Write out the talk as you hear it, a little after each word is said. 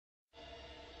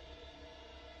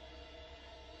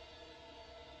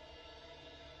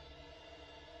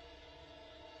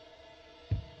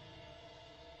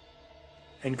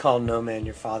and call no man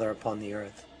your father upon the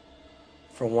earth,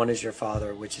 for one is your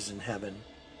Father which is in heaven.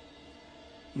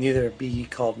 Neither be ye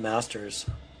called masters,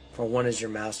 for one is your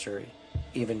master,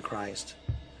 even Christ.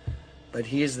 But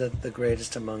he is that the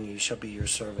greatest among you shall be your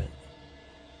servant.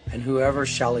 And whoever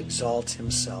shall exalt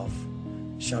himself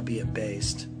shall be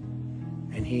abased,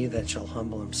 and he that shall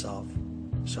humble himself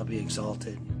shall be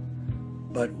exalted.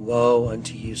 But woe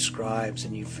unto you, scribes,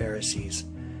 and you Pharisees,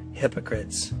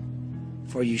 hypocrites!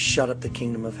 For you shut up the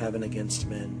kingdom of heaven against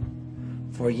men.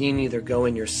 For ye neither go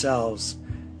in yourselves,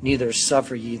 neither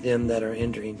suffer ye them that are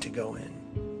entering to go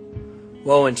in.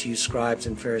 Woe unto you, scribes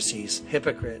and Pharisees,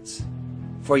 hypocrites!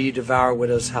 For you devour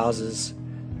widows' houses,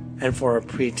 and for a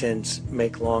pretense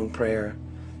make long prayer.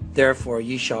 Therefore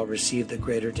ye shall receive the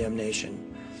greater damnation.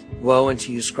 Woe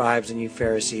unto you, scribes and you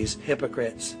Pharisees,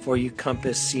 hypocrites! For you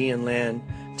compass sea and land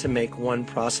to make one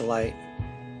proselyte,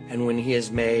 and when he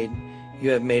is made, you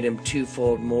have made him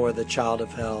twofold more the child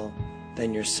of hell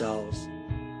than yourselves.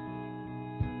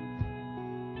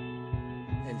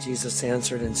 And Jesus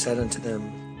answered and said unto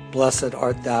them, Blessed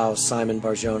art thou, Simon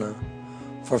Bar-Jonah,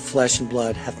 for flesh and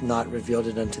blood hath not revealed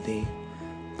it unto thee,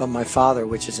 but my Father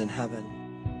which is in heaven.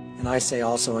 And I say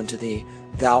also unto thee,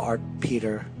 Thou art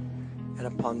Peter, and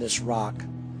upon this rock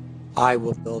I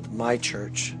will build my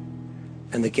church,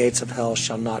 and the gates of hell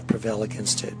shall not prevail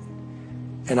against it.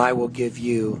 And I will give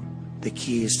you the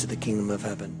keys to the kingdom of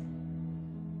heaven.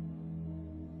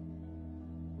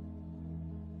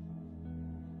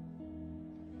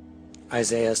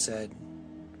 Isaiah said,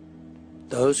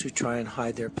 Those who try and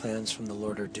hide their plans from the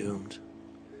Lord are doomed.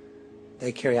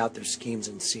 They carry out their schemes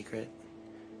in secret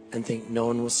and think no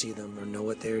one will see them or know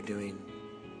what they are doing.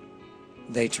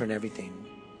 They turn everything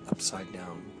upside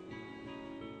down.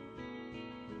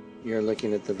 You're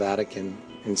looking at the Vatican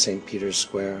in St. Peter's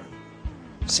Square.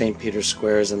 St. Peter's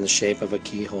Square is in the shape of a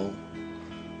keyhole.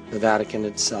 The Vatican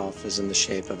itself is in the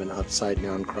shape of an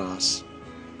upside-down cross.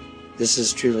 This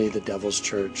is truly the devil's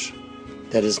church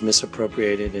that has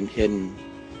misappropriated and hidden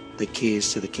the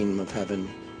keys to the kingdom of heaven.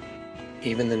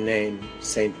 Even the name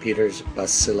St. Peter's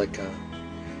Basilica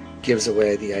gives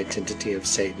away the identity of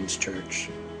Satan's church.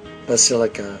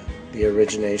 Basilica, the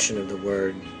origination of the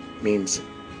word, means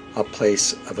a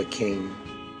place of a king.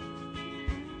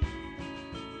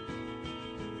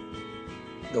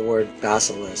 The word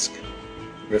basilisk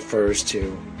refers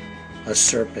to a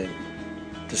serpent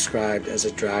described as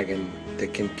a dragon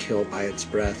that can kill by its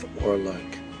breath or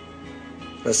look.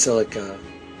 Basilica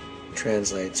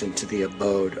translates into the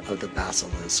abode of the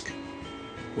basilisk,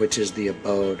 which is the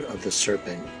abode of the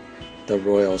serpent, the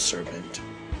royal serpent,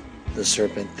 the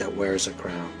serpent that wears a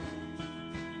crown.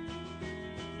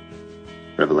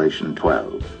 Revelation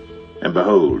 12. And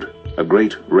behold, a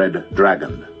great red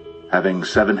dragon, having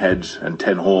 7 heads and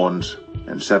 10 horns,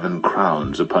 and 7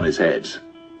 crowns upon his heads.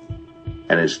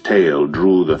 And his tail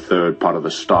drew the 3rd part of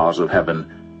the stars of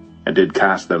heaven, and did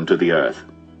cast them to the earth.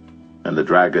 And the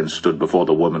dragon stood before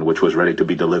the woman which was ready to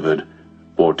be delivered,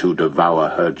 for to devour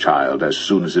her child as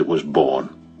soon as it was born.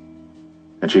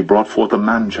 And she brought forth a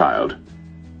man-child,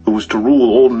 who was to rule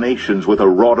all nations with a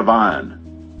rod of iron.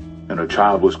 And her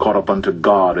child was caught up unto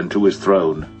God and to his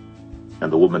throne.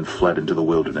 And the woman fled into the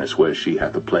wilderness, where she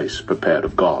hath a place prepared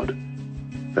of God,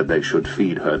 that they should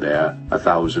feed her there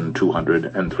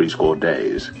 1,260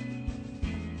 days.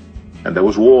 And there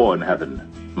was war in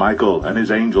heaven. Michael and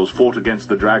his angels fought against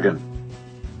the dragon.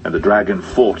 And the dragon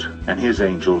fought and his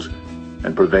angels,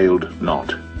 and prevailed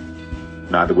not.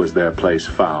 Neither was their place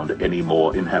found any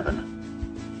more in heaven.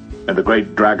 And the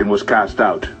great dragon was cast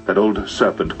out, that old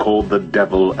serpent called the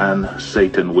devil and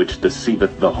Satan, which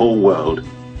deceiveth the whole world.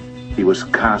 He was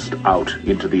cast out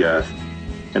into the earth,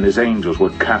 and his angels were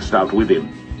cast out with him.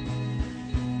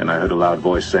 And I heard a loud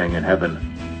voice saying in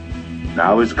heaven,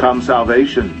 Now is come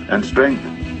salvation and strength,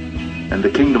 and the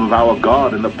kingdom of our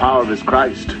God and the power of his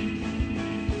Christ.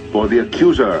 For the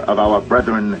accuser of our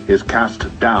brethren is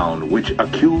cast down, which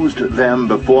accused them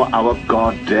before our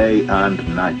God day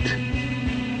and night.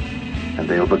 And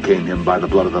they overcame him by the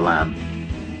blood of the Lamb,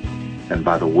 and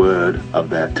by the word of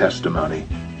their testimony,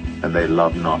 and they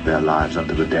loved not their lives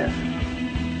unto the death.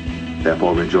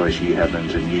 Therefore rejoice, ye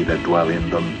heavens, and ye that dwell in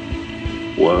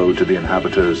them. Woe to the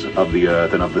inhabitants of the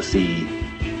earth and of the sea,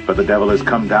 for the devil is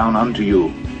come down unto you,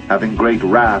 having great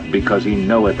wrath, because he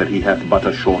knoweth that he hath but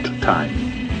a short time.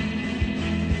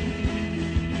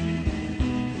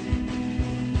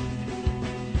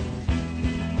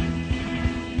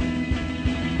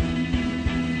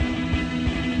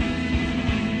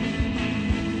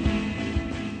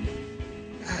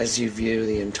 As you view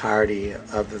the entirety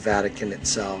of the Vatican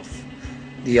itself,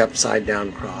 the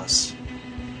upside-down cross,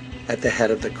 at the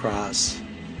head of the cross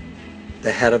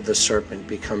The head of the serpent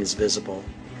becomes visible.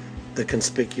 The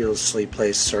conspicuously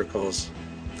placed circles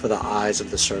for the eyes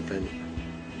of the serpent,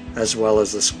 as well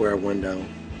as the square window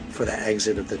for the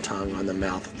exit of the tongue on the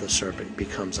mouth of the serpent,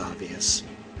 becomes obvious.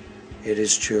 It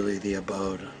is truly the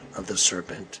abode of the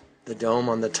serpent. The dome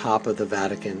on the top of the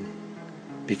Vatican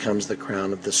becomes the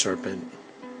crown of the serpent,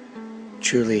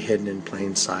 truly hidden in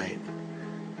plain sight.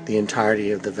 The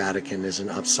entirety of the Vatican is an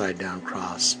upside-down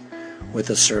cross, with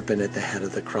a serpent at the head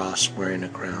of the cross wearing a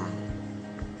crown.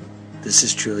 This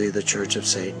is truly the Church of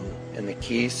Satan, and the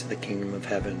keys to the kingdom of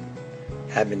heaven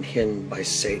have been hidden by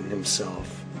Satan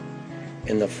himself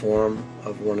in the form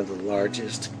of one of the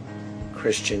largest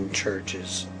Christian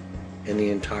churches in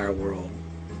the entire world,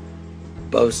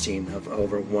 boasting of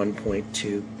over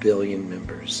 1.2 billion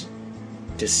members,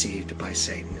 deceived by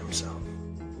Satan himself.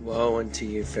 Woe unto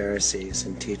you, Pharisees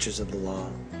and teachers of the law,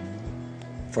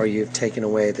 for you have taken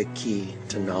away the key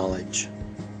to knowledge.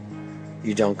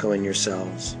 You don't go in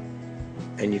yourselves,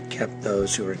 and you kept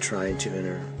those who are trying to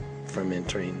enter from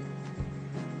entering.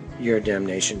 Your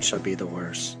damnation shall be the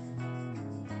worse.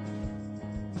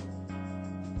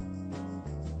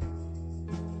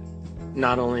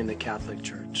 Not only in the Catholic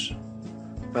Church,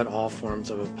 but all forms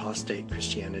of apostate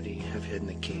Christianity have hidden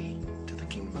the key to the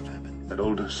kingdom of heaven. That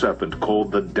old serpent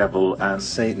called the devil and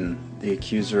Satan, the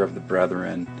accuser of the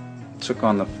brethren, took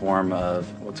on the form of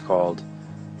what's called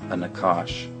a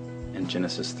Nakash in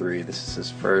Genesis 3. This is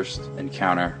his first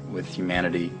encounter with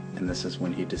humanity, and this is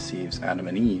when he deceives Adam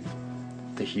and Eve.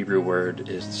 The Hebrew word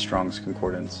is the Strong's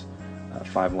Concordance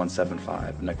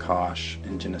 5175, Nakash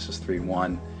in Genesis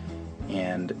 3:1.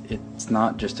 And it's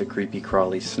not just a creepy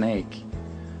crawly snake.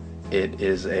 It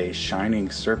is a shining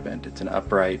serpent. It's an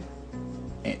upright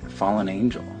fallen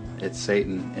angel. It's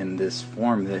Satan in this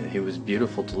form that he was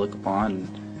beautiful to look upon,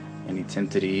 and he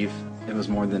tempted Eve. It was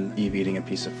more than Eve eating a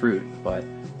piece of fruit, but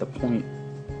the point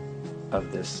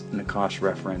of this Nakash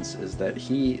reference is that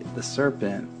he, the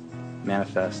serpent,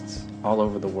 manifests all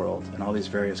over the world in all these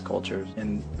various cultures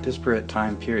in disparate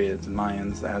time periods: the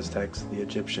Mayans, the Aztecs, the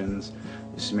Egyptians,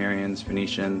 the Sumerians,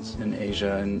 Phoenicians, in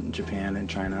Asia and Japan and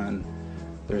China. And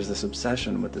there's this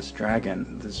obsession with this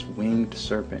dragon, this winged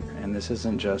serpent, and this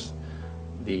isn't just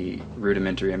the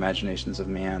rudimentary imaginations of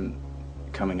man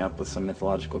coming up with some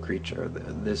mythological creature.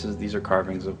 These are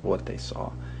carvings of what they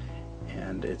saw,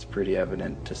 and it's pretty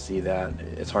evident to see that.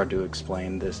 It's hard to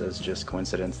explain this as just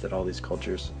coincidence that all these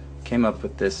cultures came up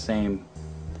with this same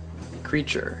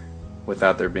creature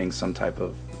without there being some type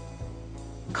of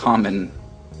common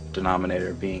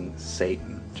denominator being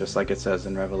Satan. Just like it says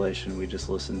in Revelation we just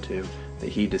listened to, that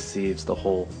he deceives the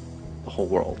whole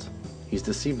world. He's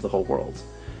deceived the whole world,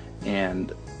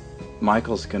 and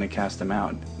Michael's going to cast him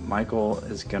out. Michael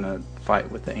is going to fight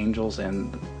with the angels,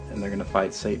 and they're going to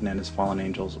fight Satan and his fallen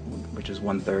angels, which is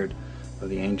 1/3 of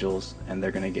the angels, and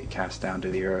they're going to get cast down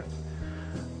to the earth.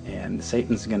 And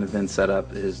Satan's going to then set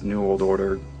up his New World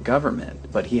Order government,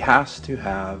 but he has to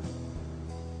have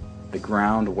the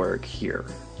groundwork here.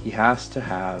 He has to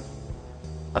have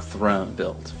a throne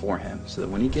built for him, so that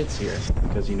when he gets here,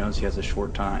 because he knows he has a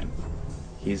short time,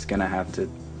 he's going to have to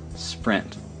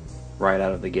sprint right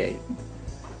out of the gate.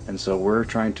 And so we're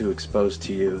trying to expose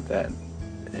to you that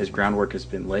his groundwork has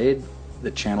been laid,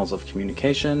 the channels of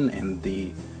communication and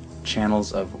the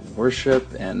channels of worship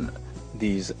and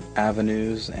these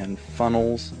avenues and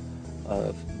funnels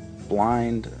of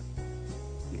blind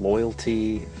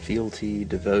loyalty, fealty,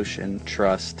 devotion,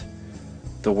 trust.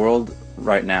 The world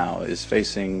right now is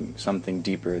facing something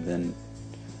deeper than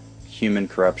human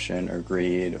corruption or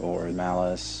greed or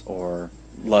malice or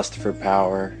lust for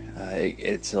power.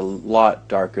 It's a lot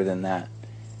darker than that.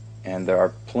 And there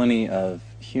are plenty of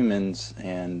humans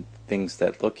and things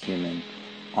that look human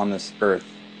on this earth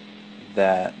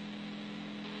that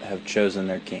have chosen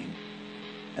their king.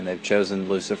 And they've chosen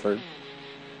Lucifer.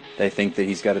 They think that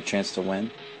he's got a chance to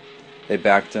win. They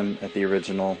backed him at the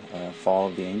original fall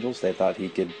of the angels. They thought he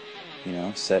could,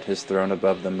 set his throne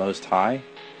above the Most High.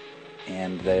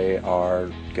 And they are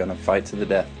going to fight to the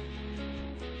death.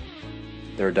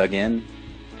 They're dug in.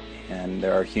 And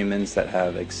there are humans that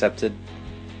have accepted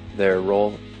their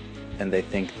role, and they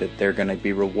think that they're going to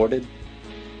be rewarded.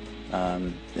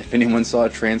 If anyone saw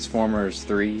Transformers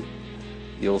 3,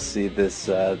 you'll see this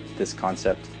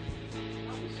concept.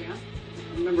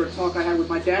 I remember a talk I had with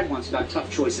my dad once about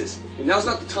tough choices. Well, now's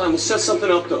not the time. We'll set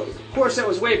something up, though. Of course, that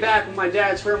was way back when my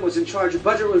dad's firm was in charge of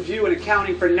budget review and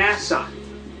accounting for NASA.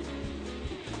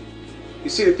 You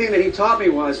see, the thing that he taught me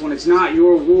was, when it's not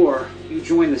your war, you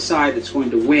join the side that's going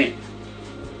to win.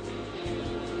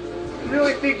 You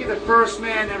really think you're the first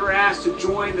man ever asked to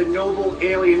join the noble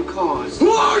alien cause?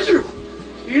 Who are you?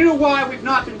 Do you know why we've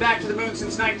not been back to the moon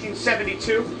since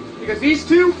 1972? Because these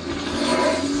two,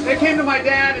 they came to my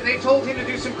dad and they told him to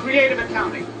do some creative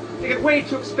accounting. They get way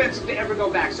too expensive to ever go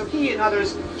back. So he and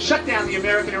others shut down the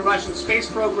American and Russian space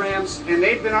programs, and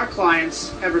they've been our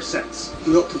clients ever since.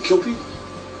 You help them kill people?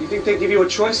 You think they'd give you a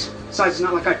choice? Besides, it's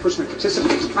not like I personally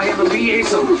participate. I am a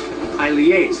liaison. I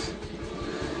liaise.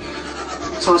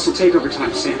 It's hostile takeover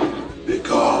time, Sam.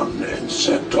 Begone,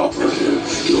 insect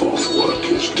operatives. Your work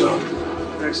is done.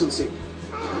 Your Excellency.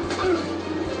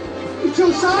 You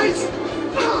chose sides?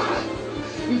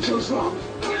 You chose wrong.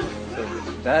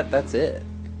 That's it.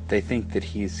 They think that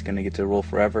he's going to get to rule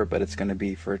forever, but it's going to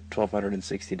be for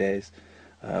 1,260 days,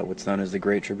 what's known as the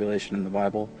Great Tribulation in the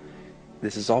Bible.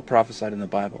 This is all prophesied in the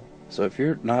Bible. So if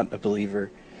you're not a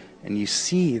believer and you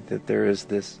see that there is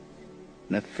this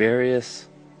nefarious,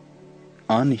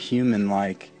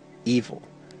 unhuman-like evil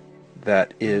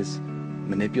that is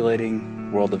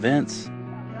manipulating world events,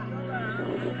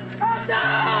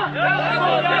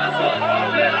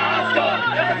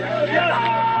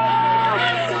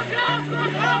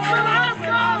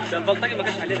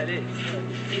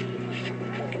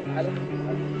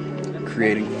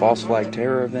 creating false flag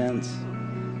terror events,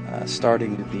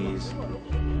 starting these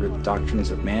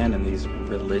doctrines of man and these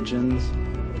religions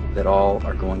that all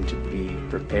are going to be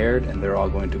prepared, and they're all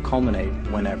going to culminate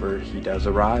whenever he does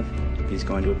arrive. He's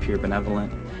going to appear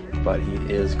benevolent, but he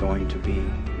is going to be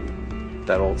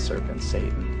that old serpent,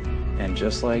 Satan. And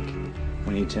just like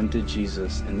when he tempted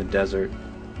Jesus in the desert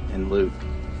in Luke,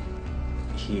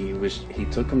 he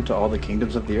took him to all the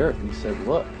kingdoms of the earth, and he said,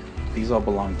 look, these all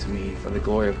belong to me, for the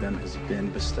glory of them has been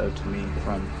bestowed to me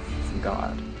from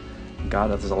God.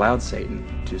 God has allowed Satan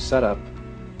to set up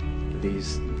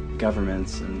these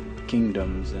governments and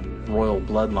kingdoms and royal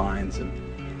bloodlines, and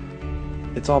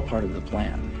it's all part of the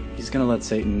plan. He's going to let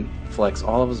Satan flex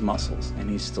all of his muscles, and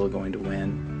he's still going to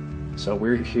win. So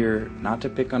we're here not to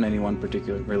pick on any one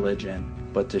particular religion,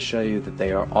 but to show you that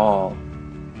they are all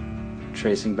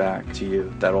tracing back to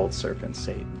you, that old serpent,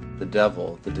 Satan. The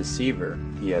devil, the deceiver,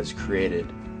 he has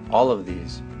created all of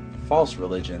these false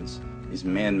religions, these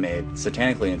man-made,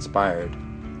 satanically inspired,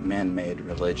 man-made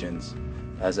religions,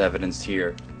 as evidenced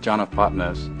here. John of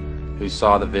Patmos, who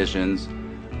saw the visions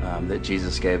that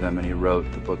Jesus gave him, and he wrote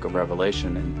the book of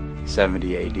Revelation in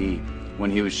 70 AD.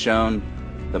 When he was shown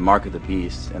the mark of the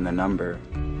beast and the number,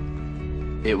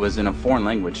 it was in a foreign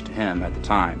language to him at the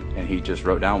time, and he just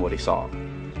wrote down what he saw.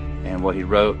 And what he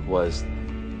wrote was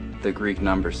the Greek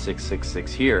number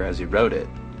 666 here as he wrote it.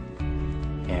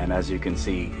 And as you can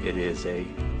see, it is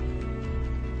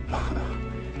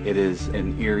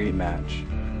an eerie match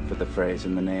for the phrase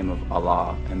 "in the name of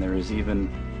Allah," and there is even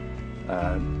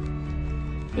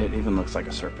it even looks like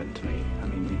a serpent to me. I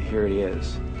mean, here it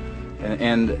is.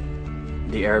 And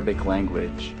the Arabic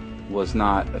language was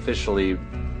not officially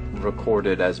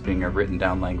recorded as being a written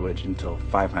down language until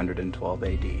 512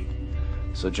 AD.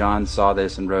 So John saw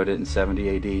this and wrote it in 70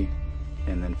 AD,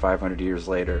 and then 500 years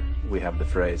later we have the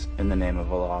phrase "in the name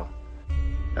of Allah."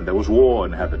 And there was war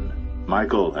in heaven.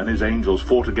 Michael and his angels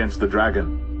fought against the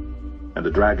dragon, and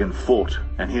the dragon fought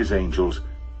and his angels,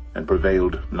 and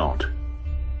prevailed not.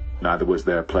 Neither was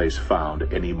their place found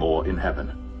any more in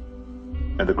heaven.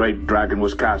 And the great dragon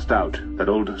was cast out, that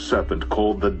old serpent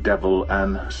called the devil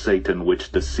and Satan,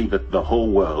 which deceiveth the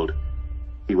whole world.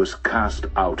 He was cast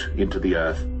out into the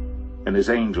earth, and his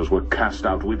angels were cast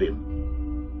out with him.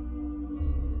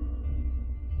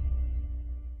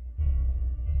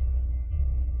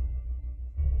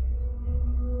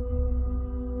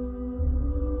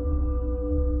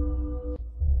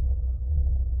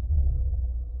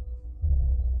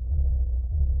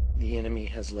 The enemy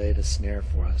has laid a snare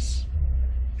for us,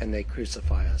 and they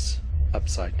crucify us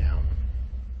upside down.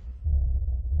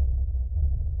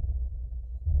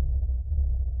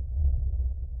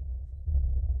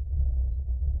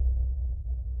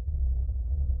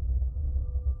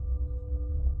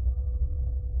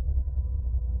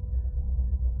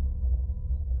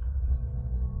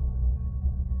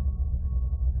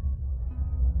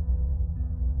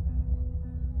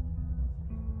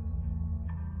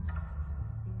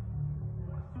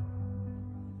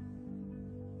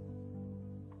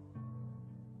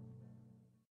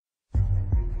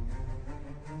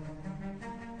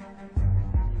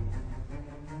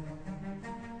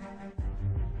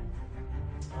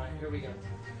 Here we go.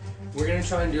 We're going to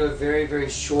try and do a very, very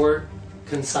short,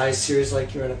 concise series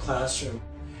like you're in a classroom.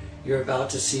 You're about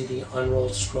to see the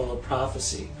unrolled scroll of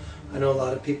prophecy. I know a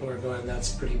lot of people are going, that's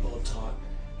pretty bold talk.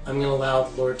 I'm going to allow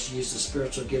the Lord to use the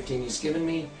spiritual gifting He's given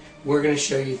me. We're going to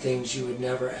show you things you would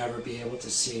never ever be able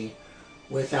to see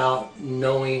without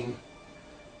knowing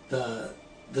the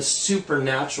the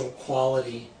supernatural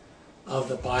quality of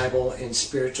the Bible and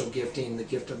spiritual gifting, the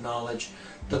gift of knowledge.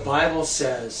 The Bible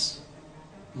says,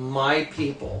 my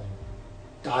people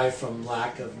die from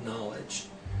lack of knowledge.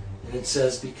 And it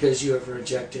says, because you have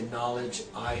rejected knowledge,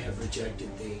 I have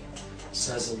rejected thee,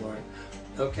 says the Lord.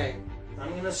 Okay, I'm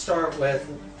going to start with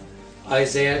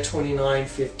Isaiah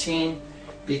 29:15,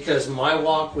 because my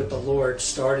walk with the Lord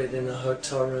started in a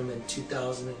hotel room in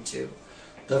 2002.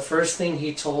 The first thing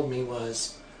he told me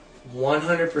was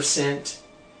 100%,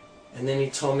 and then he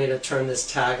told me to turn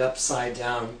this tag upside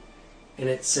down, and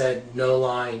it said no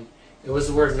line. It was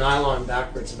the word nylon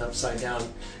backwards and upside down,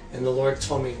 and the Lord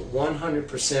told me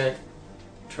 100%,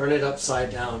 turn it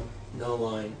upside down, no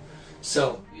line.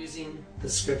 So using the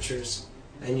scriptures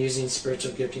and using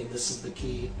spiritual gifting, this is the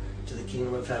key to the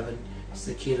kingdom of heaven. It's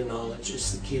the key to knowledge.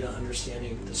 It's the key to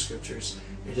understanding the scriptures.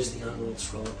 It is the unrolled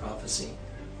scroll of prophecy.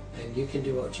 And you can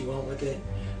do what you want with it.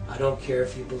 I don't care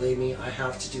if you believe me. I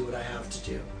have to do what I have to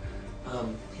do.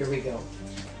 Here we go.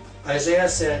 Isaiah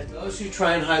said, those who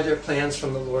try and hide their plans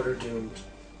from the Lord are doomed.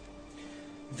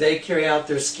 They carry out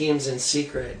their schemes in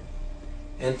secret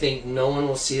and think no one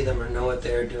will see them or know what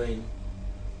they are doing.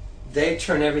 They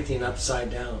turn everything upside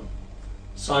down.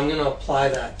 So I'm going to apply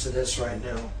that to this right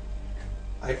now.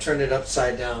 I turned it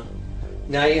upside down.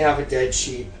 Now you have a dead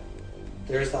sheep.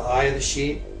 There's the eye of the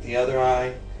sheep, the other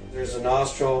eye, there's a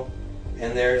nostril,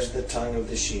 and there's the tongue of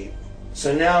the sheep.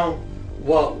 So now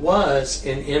what was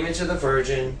an image of the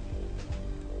Virgin,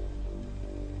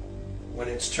 when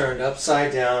it's turned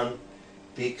upside down,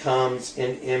 becomes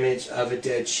an image of a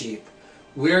dead sheep.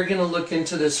 We're going to look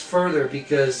into this further,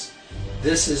 because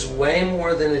this is way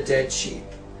more than a dead sheep.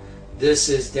 This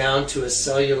is down to a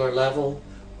cellular level.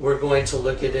 We're going to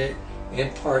look at it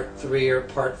in part 3 or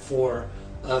part 4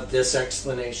 of this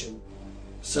explanation.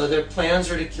 So their plans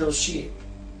are to kill sheep.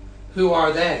 Who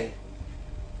are they?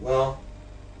 Well,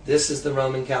 this is the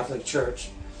Roman Catholic Church.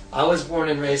 I was born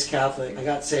and raised Catholic. I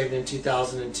got saved in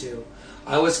 2002.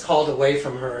 I was called away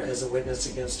from her as a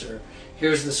witness against her.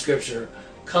 Here's the scripture.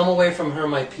 Come away from her,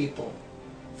 my people,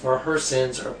 for her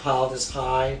sins are piled as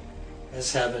high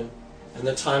as heaven, and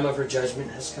the time of her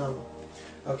judgment has come.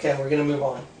 Okay, we're going to move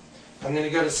on. I'm going to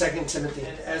go to 2 Timothy.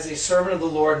 As a servant of the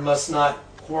Lord must not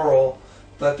quarrel,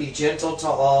 but be gentle to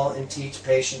all and teach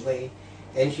patiently,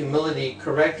 in humility,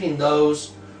 correcting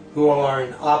those who are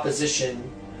in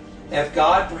opposition. If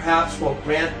God perhaps will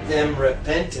grant them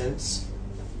repentance,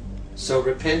 so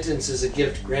repentance is a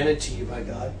gift granted to you by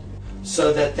God,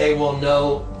 so that they will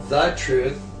know the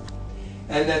truth,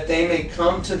 and that they may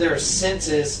come to their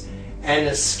senses and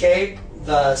escape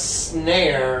the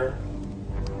snare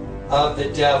of the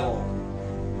devil,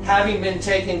 having been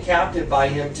taken captive by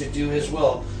him to do his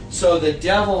will. So the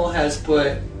devil has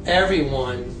put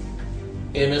everyone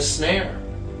in a snare.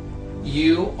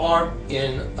 You are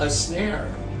in a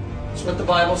snare. That's what the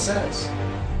Bible says.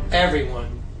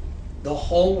 Everyone, the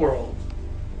whole world,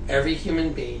 every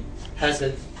human being has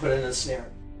been put in a snare.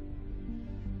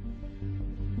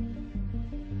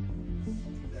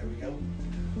 There we go.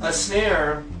 A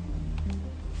snare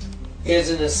is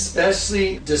an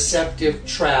especially deceptive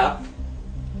trap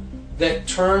that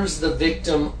turns the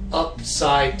victim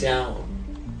upside down.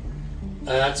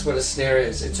 That's what a snare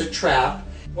is. It's a trap.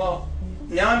 Well,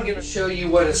 now I'm going to show you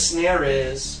what a snare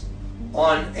is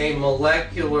on a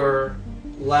molecular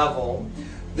level.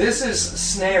 This is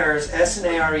snares,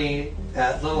 S-N-A-R-E,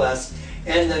 little s,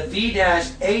 and the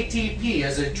V-ATP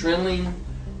is adrenaline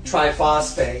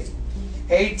triphosphate.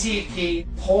 ATP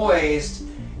poised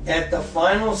at the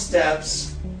final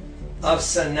steps of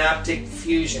synaptic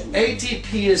fusion.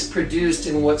 ATP is produced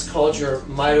in what's called your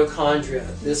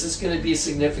mitochondria. This is going to be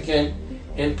significant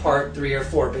in part 3 or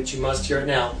 4, but you must hear it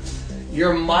now.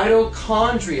 Your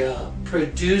mitochondria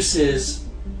produces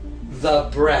the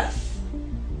breath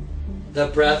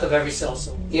of every cell.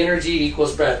 So energy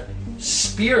equals breath.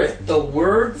 Spirit, the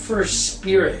word for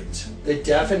spirit, the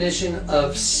definition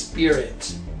of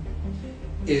spirit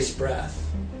is breath.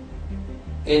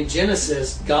 In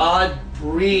Genesis, God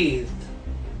breathed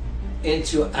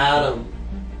into Adam,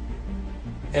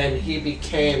 and he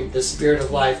became the spirit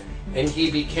of life, and he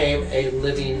became a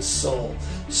living soul.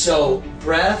 So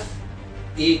breath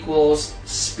equals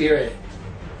spirit.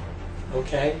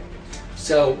 Okay?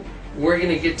 So we're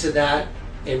going to get to that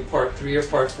in part 3 or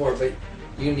part 4, but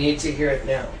you need to hear it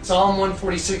now. Psalm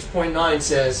 146.9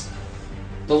 says,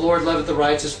 the Lord loveth the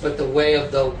righteous, but the way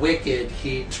of the wicked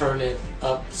he turneth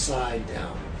upside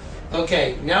down.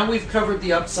 Okay, now we've covered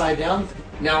the upside down.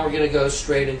 Now we're going to go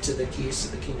straight into the keys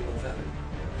to the kingdom of heaven.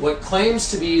 What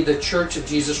claims to be the Church of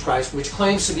Jesus Christ, which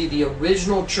claims to be the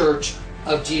original church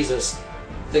of Jesus,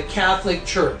 the Catholic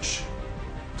Church,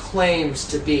 claims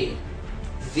to be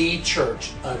the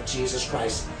church of Jesus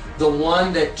Christ, the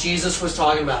one that Jesus was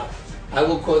talking about. I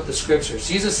will quote the scriptures.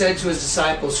 Jesus said to his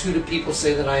disciples, "Who do people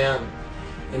say that I am?"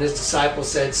 And his disciples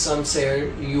said, "Some say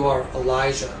you are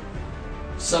Elijah.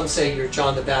 Some say you're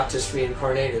John the Baptist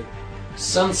reincarnated.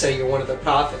 Some say you're one of the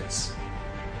prophets."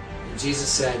 And Jesus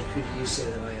said, "Who do you say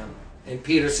that I am?" And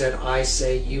Peter said, "I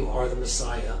say you are the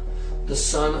Messiah, the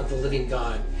Son of the living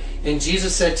God." And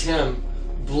Jesus said to him,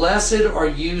 "Blessed are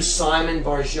you, Simon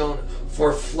Bar-Jonah,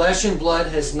 for flesh and blood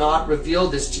has not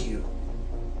revealed this to you."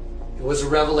 It was a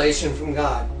revelation from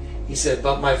God. He said,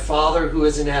 "But my Father who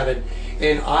is in heaven,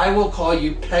 and I will call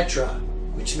you Petra,"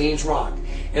 which means rock.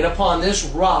 "And upon this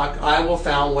rock I will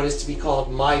found what is to be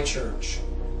called my church.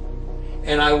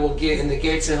 And I will give, and the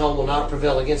gates of hell will not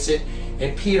prevail against it.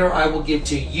 And Peter, I will give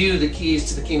to you the keys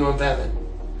to the kingdom of heaven."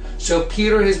 So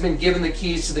Peter has been given the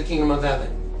keys to the kingdom of heaven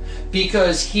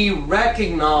because he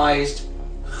recognized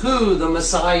who the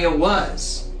Messiah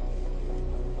was.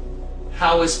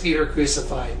 How was Peter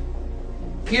crucified?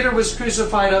 Peter was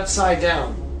crucified upside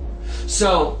down.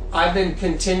 So I've been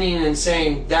continuing and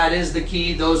saying that is the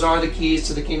key, those are the keys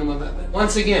to the kingdom of heaven.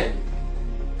 Once again,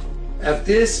 if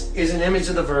this is an image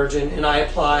of the Virgin and I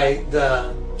apply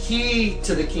the key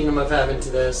to the kingdom of heaven to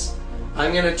this,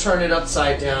 I'm going to turn it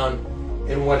upside down,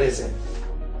 and what is it?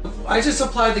 I just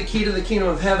applied the key to the kingdom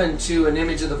of heaven to an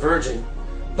image of the Virgin,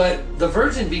 but the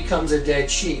Virgin becomes a dead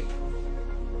sheep.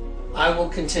 I will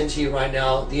contend to you right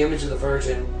now, the image of the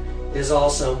Virgin is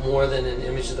also more than an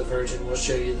image of the Virgin. We'll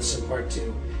show you this in part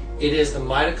 2. It is the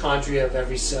mitochondria of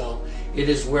every cell. It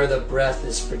is where the breath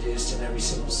is produced in every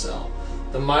single cell.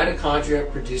 The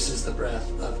mitochondria produces the breath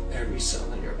of every cell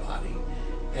in your body,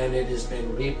 and it has been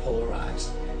repolarized,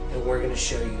 and we're going to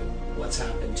show you what's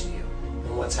happened to you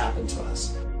and what's happened to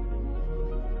us.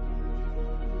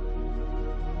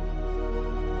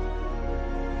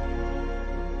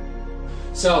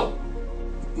 So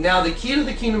now the key to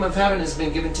the kingdom of heaven has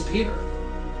been given to Peter.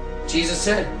 Jesus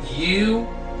said, "You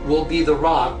will be the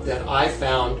rock that I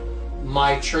found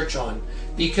my church on,"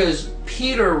 because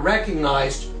Peter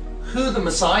recognized who the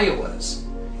Messiah was.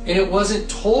 And it wasn't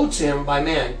told to him by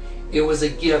man. It was a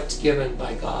gift given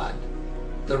by God,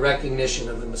 the recognition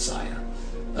of the Messiah.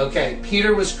 Okay,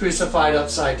 Peter was crucified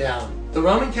upside down. The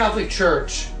Roman Catholic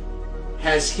Church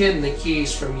has hidden the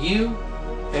keys from you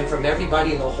and from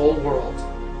everybody in the whole world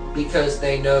because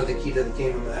they know the key to the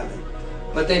kingdom of heaven.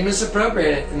 But they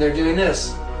misappropriate it, and they're doing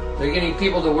this. They're getting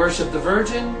people to worship the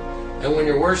Virgin, and when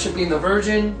you're worshiping the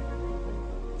Virgin,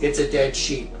 it's a dead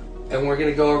sheep. And we're going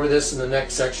to go over this in the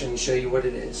next section and show you what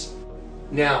it is.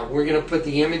 Now, we're going to put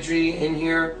the imagery in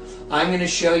here. I'm going to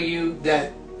show you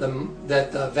that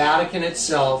the Vatican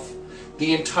itself,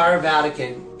 the entire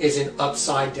Vatican, is an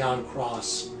upside down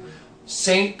cross.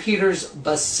 St. Peter's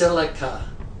Basilica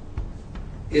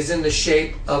is in the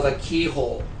shape of a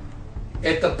keyhole.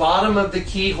 At the bottom of the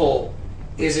keyhole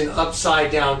is an upside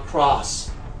down cross,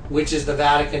 which is the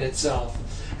Vatican itself.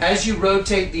 As you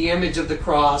rotate the image of the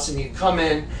cross and you come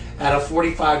in at a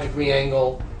 45-degree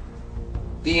angle,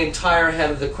 the entire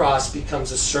head of the cross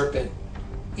becomes a serpent,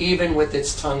 even with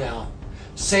its tongue out.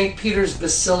 St. Peter's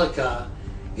Basilica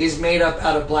is made up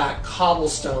out of black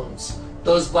cobblestones.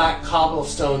 Those black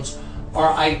cobblestones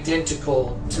are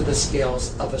identical to the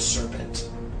scales of a serpent.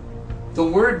 The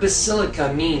word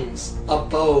basilica means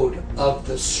abode of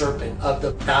the serpent, of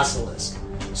the basilisk.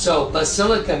 So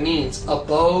basilica means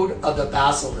abode of the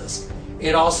basilisk.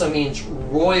 It also means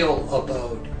royal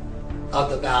abode of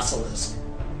the basilisk.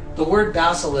 The word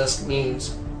basilisk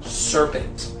means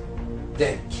serpent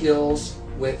that kills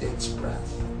with its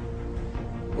breath.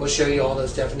 We'll show you all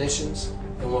those definitions,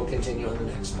 and we'll continue on the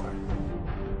next part.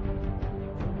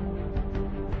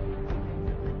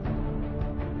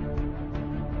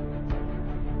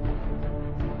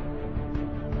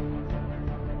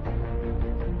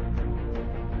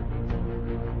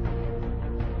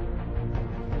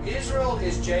 Israel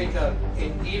is Jacob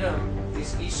and Edom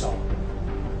is Esau.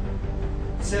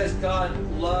 It says God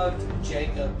loved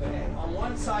Jacob, but on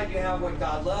one side you have what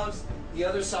God loves, the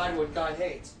other side what God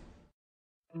hates.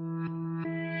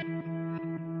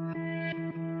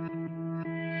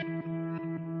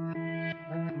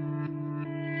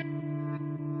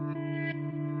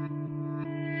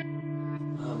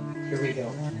 Here we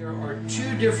go. There are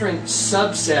two different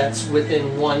subsets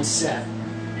within one set.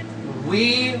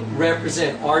 We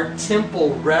represent, our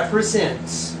temple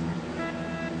represents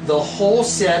the whole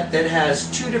set that has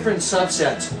two different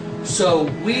subsets. So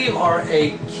we are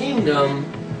a kingdom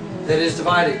that is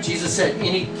divided. Jesus said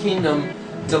any kingdom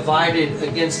divided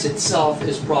against itself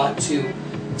is brought to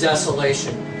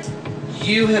desolation.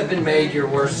 You have been made your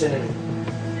worst enemy.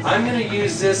 I'm going to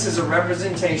use this as a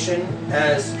representation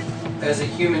as a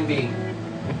human being.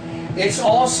 It's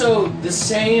also the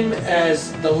same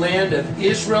as the land of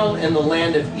Israel and the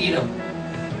land of Edom.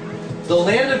 The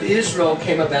land of Israel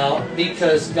came about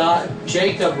because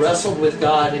Jacob wrestled with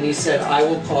God and he said, I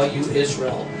will call you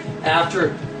Israel,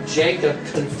 after Jacob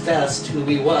confessed who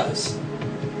he was.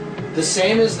 The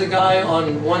same as the guy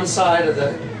on one side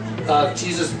of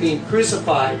Jesus being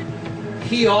crucified,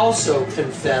 he also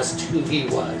confessed who he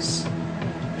was.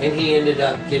 And he ended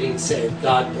up getting saved.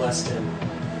 God blessed him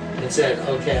and said,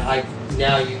 okay,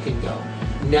 now you can go.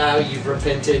 Now you've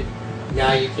repented.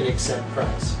 Now you can accept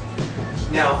Christ.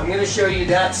 Now, I'm going to show you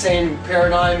that same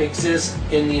paradigm exists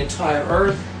in the entire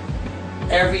earth.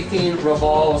 Everything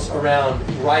revolves around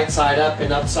right side up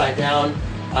and upside down,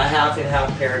 a half and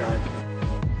half paradigm.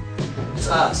 It's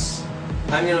us.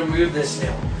 I'm going to move this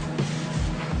now.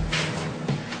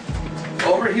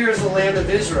 Over here is the land of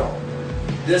Israel.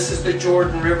 This is the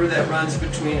Jordan River that runs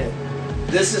between it.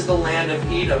 This is the land of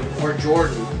Edom, or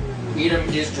Jordan. Edom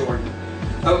is Jordan.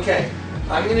 Okay,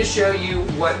 I'm going to show you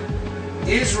what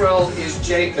Israel is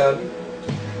Jacob,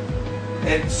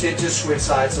 and just switch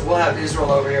sides, so we'll have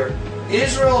Israel over here.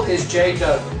 Israel is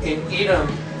Jacob, and Edom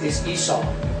is Esau.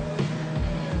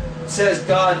 It says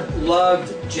God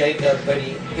loved Jacob, but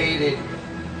he hated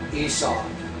Esau.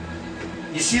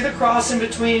 You see the cross in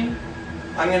between?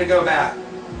 I'm going to go back.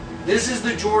 This is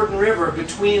the Jordan River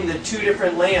between the two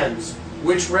different lands,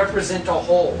 which represent a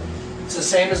whole. It's the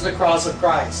same as the cross of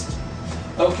Christ.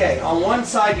 Okay, on one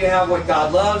side you have what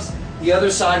God loves, the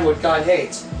other side what God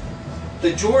hates.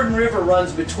 The Jordan River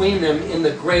runs between them in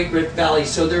the Great Rift Valley,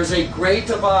 so there's a great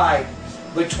divide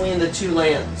between the two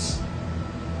lands.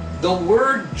 The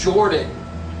word Jordan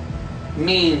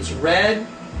means red,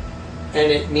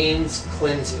 and it means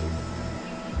cleansing.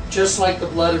 Just like the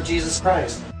blood of Jesus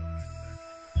Christ.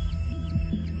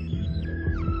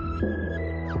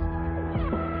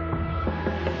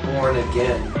 Born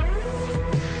again.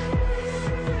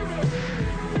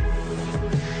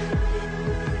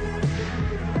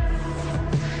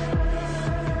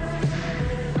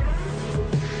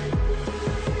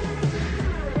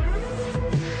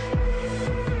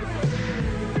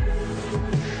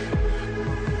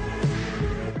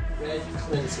 Red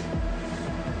cleansing.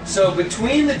 So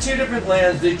between the two different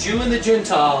lands, the Jew and the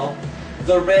Gentile,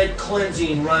 the red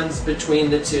cleansing runs between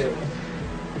the two.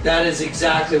 That is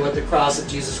exactly what the cross of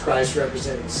Jesus Christ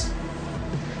represents.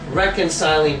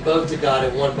 Reconciling both to God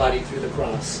in one body through the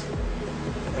cross.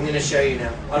 I'm going to show you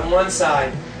now. On one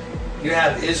side, you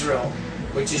have Israel,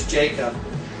 which is Jacob.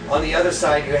 On the other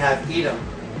side, you have Edom,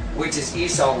 which is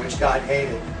Esau, which God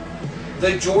hated.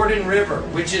 The Jordan River,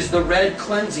 which is the red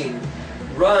cleansing,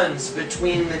 runs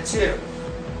between the two.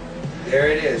 There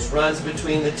it is, runs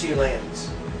between the two lands.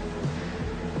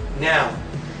 Now,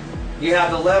 you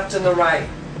have the left and the right.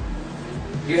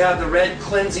 You have the red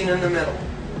cleansing in the middle.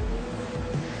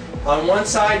 On one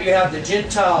side you have the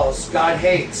Gentiles God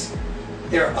hates.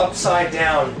 They're upside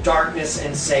down, darkness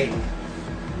and Satan.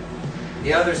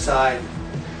 The other side,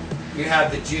 you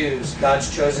have the Jews,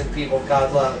 God's chosen people,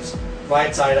 God loves.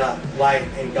 Right side up, light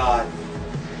and God.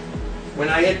 When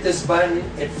I hit this button,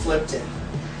 it flipped it.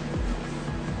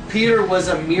 Peter was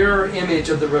a mirror image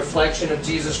of the reflection of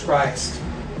Jesus Christ.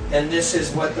 And this is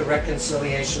what the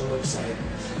reconciliation looks like.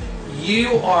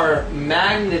 You are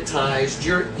magnetized,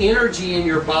 your energy in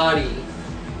your body.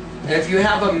 And if you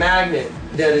have a magnet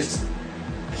that is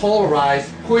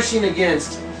polarized, pushing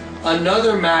against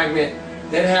another magnet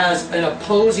that has an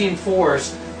opposing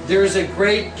force, there's a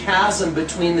great chasm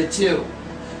between the two.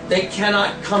 They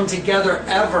cannot come together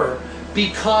ever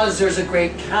because there's a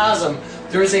great chasm.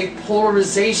 There's a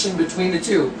polarization between the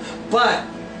two. But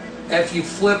if you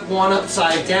flip one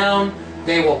upside down,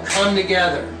 they will come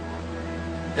together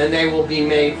and they will be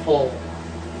made whole.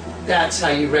 That's how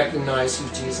you recognize who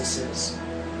Jesus is.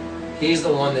 He's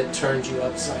the one that turned you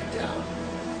upside down.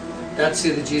 That's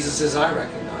who the Jesus is I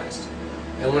recognized.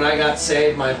 And when I got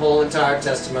saved, my whole entire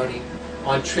testimony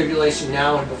on Tribulation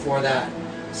Now and before that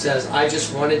says I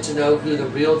just wanted to know who the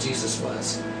real Jesus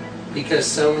was, because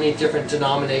so many different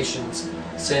denominations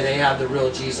say they have the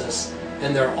real Jesus,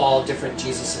 and they're all different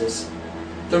Jesuses.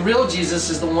 The real Jesus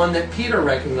is the one that Peter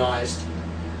recognized.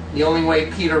 The only way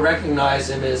Peter recognized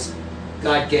him is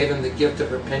God gave him the gift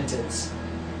of repentance,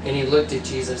 and he looked at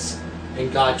Jesus,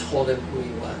 and God told him who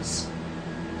he was.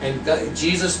 And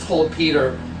Jesus told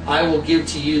Peter, I will give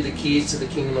to you the keys to the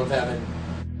kingdom of heaven.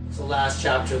 It's the last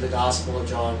chapter of the Gospel of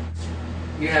John.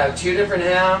 You have two different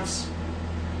halves.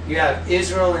 You have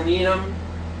Israel and Edom,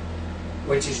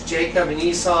 which is Jacob and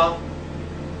Esau.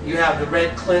 You have the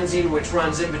red cleansing, which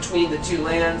runs in between the two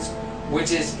lands,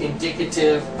 which is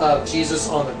indicative of Jesus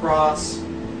on the cross.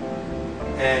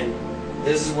 And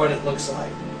this is what it looks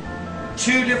like.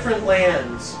 Two different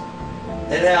lands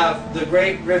that have the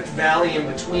great rift valley in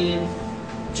between,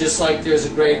 just like there's a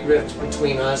great rift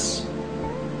between us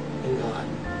and God.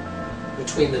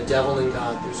 Between the devil and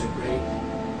God, there's a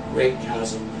great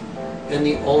chasm. And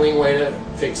the only way to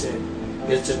fix it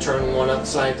is to turn one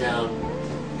upside down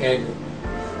and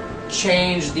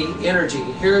change the energy.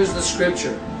 Here's the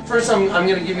scripture. First, I'm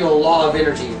going to give you a law of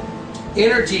energy.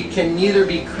 Energy can neither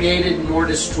be created nor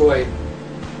destroyed,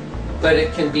 but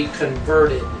it can be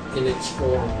converted in its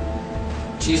form.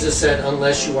 Jesus said,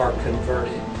 unless you are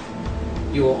converted,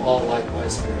 you will all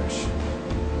likewise perish.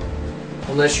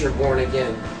 Unless you're born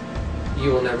again,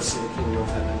 you will never see the kingdom of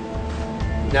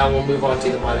heaven. Now we'll move on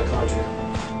to the mitochondria.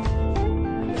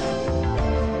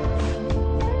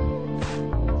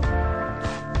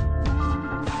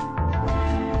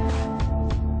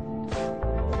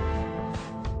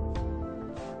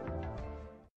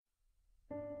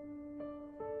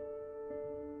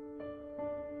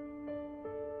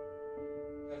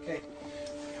 Okay,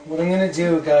 what I'm going to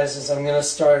do, guys, is I'm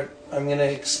going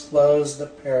to expose the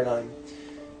paradigm.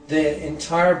 The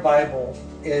entire Bible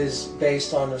is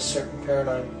based on a certain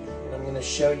paradigm, and I'm going to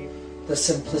show you the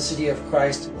simplicity of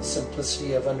Christ and the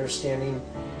simplicity of understanding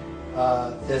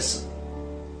this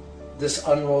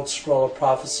unrolled scroll of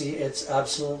prophecy. It's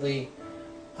absolutely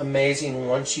amazing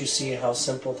once you see how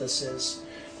simple this is.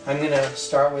 I'm going to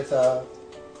start with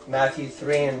Matthew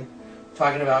 3 and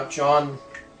talking about John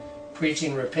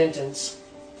preaching repentance.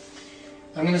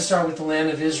 I'm going to start with the land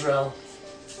of Israel.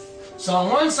 So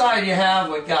on one side you have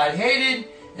what God hated,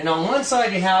 and on one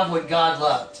side you have what God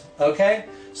loved. Okay?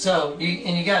 So,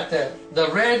 you got the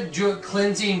red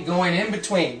cleansing going in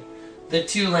between the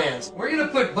two lands. We're going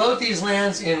to put both these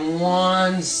lands in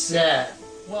one set.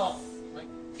 Well,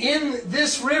 in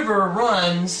this river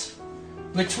runs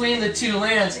between the two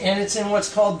lands, and it's in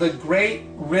what's called the Great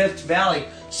Rift Valley.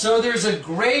 So there's a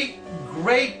great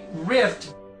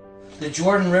rift. The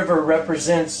Jordan River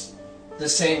represents the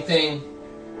same thing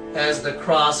as the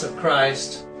cross of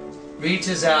Christ,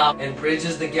 reaches out and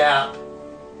bridges the gap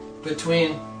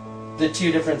between the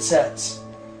two different sets.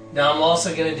 Now I'm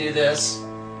also going to do this,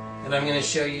 and I'm going to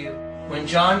show you when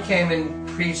John came and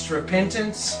preached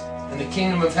repentance and the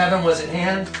kingdom of heaven was at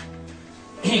hand.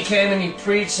 He came and he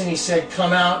preached and he said,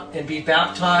 come out and be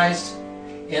baptized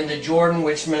in the Jordan,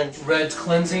 which meant red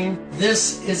cleansing.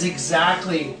 This is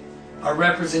exactly a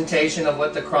representation of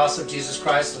what the cross of Jesus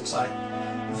Christ looks like.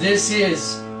 This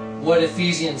is what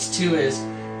Ephesians 2 is.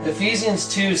 Ephesians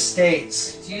 2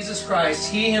 states, Jesus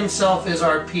Christ, He Himself is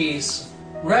our peace,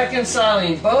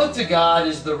 reconciling both to God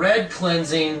is the red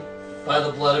cleansing by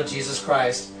the blood of Jesus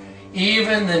Christ.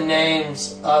 Even the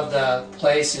names of the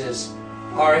places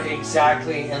are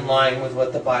exactly in line with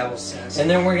what the Bible says. And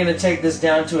then we're going to take this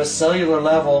down to a cellular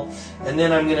level, and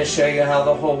then I'm going to show you how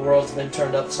the whole world's been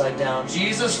turned upside down.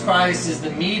 Jesus Christ is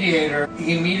the mediator.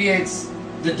 He mediates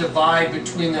the divide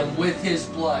between them with His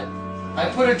blood. I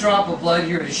put a drop of blood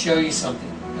here to show you something.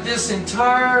 This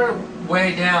entire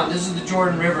way down, this is the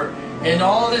Jordan River, and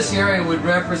all this area would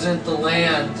represent the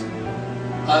land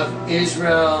of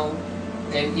Israel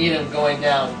and Edom going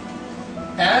down.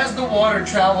 As the water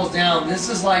travels down, this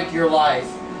is like your life.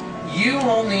 You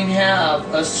only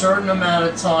have a certain amount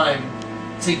of time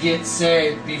to get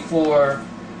saved before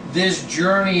this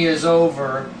journey is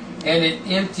over and it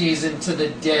empties into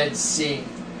the Dead Sea.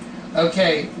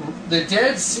 Okay, the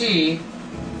Dead Sea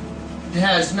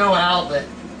has no outlet.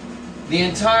 The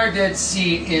entire Dead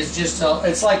Sea is just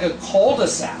it's like a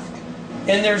cul-de-sac,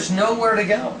 and there's nowhere to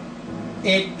go.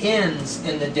 It ends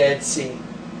in the Dead Sea.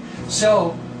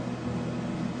 So,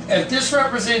 if this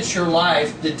represents your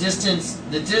life, the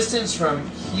distance from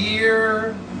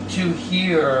here to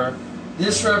here,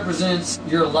 this represents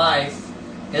your life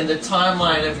and the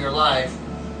timeline of your life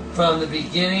from the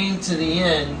beginning to the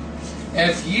end.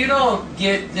 If you don't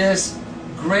get this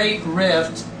great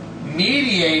rift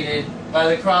mediated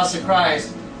by the cross of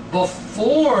Christ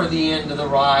before the end of the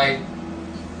ride,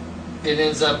 it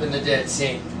ends up in the Dead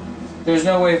Sea. There's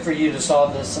no way for you to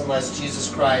solve this unless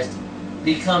Jesus Christ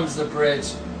becomes the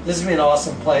bridge. This would be an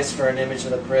awesome place for an image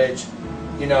of the bridge,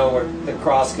 you know, where the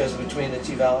cross goes between the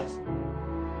two valleys.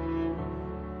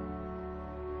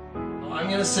 I'm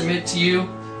going to submit to you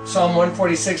Psalm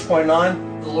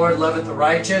 146.9. The Lord loveth the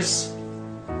righteous,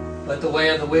 but the way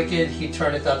of the wicked He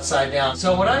turneth upside down.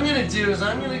 So what I'm going to do is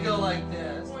I'm going to go like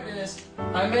this. The point is,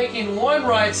 I'm making one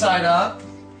right side up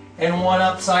and one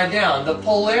upside down. The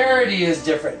polarity is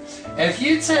different. If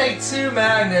you take two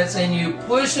magnets and you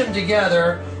push them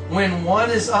together, when one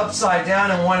is upside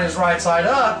down and one is right side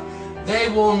up, They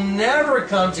will never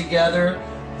come together.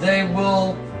 They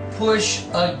will push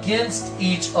against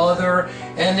each other,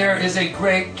 and there is a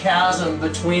great chasm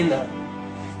between them.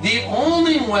 The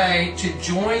only way to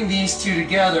join these two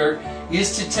together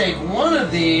is to take one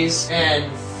of these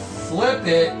and flip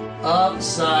it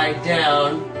upside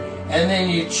down, and then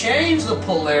you change the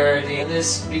polarity, and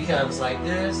this becomes like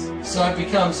this. So it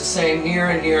becomes the same here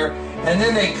and here, and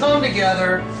then they come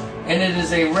together, and it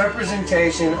is a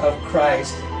representation of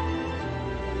Christ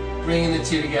bringing the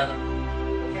two together.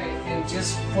 Okay, and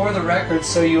just for the record,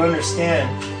 so you understand,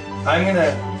 I'm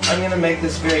gonna make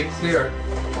this very clear.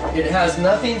 It has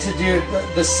nothing to do.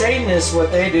 The Satanists,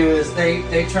 what they do is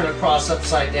they turn a cross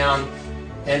upside down,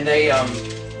 and they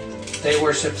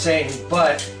worship Satan.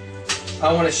 But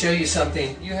I want to show you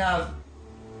something. You have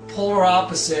polar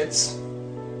opposites.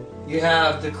 You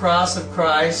have the cross of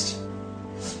Christ.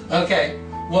 Okay,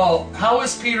 well, how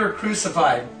was Peter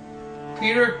crucified?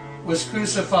 Peter was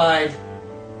crucified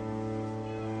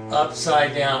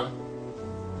upside down.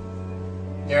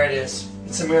 There it is.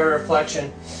 It's a mirror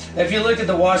reflection. If you look at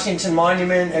the Washington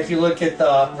Monument, if you look at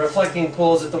the reflecting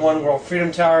pools at the One World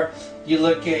Freedom Tower, you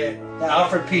look at the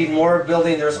Alfred P. Moore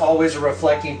building, there's always a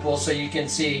reflecting pool so you can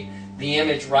see the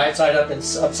image right side up and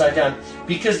upside down.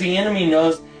 Because the enemy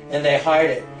knows and they hide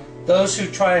it. Those who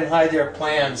try and hide their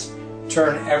plans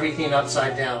turn everything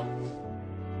upside down.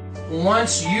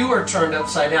 Once you are turned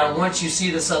upside down, once you see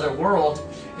this other world,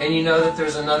 and you know that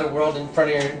there's another world in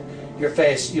front of your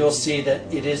face, you'll see that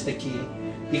it is the key.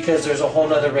 Because there's a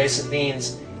whole other race of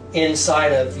beings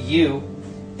inside of you,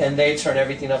 and they turn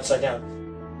everything upside down.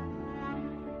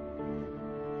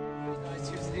 Guys,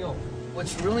 here's the deal.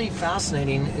 What's really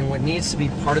fascinating and what needs to be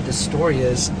part of the story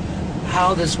is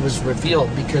how this was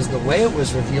revealed, because the way it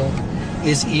was revealed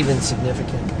is even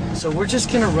significant. So we're just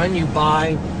going to run you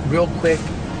by real quick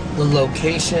the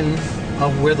location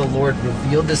of where the Lord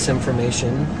revealed this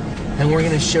information, and we're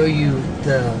going to show you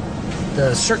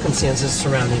the circumstances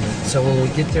surrounding it. So when we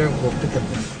get there, we'll pick up.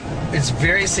 It's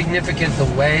very significant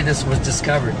the way this was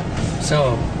discovered.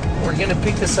 So we're going to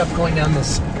pick this up going down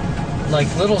this like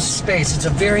little space. It's a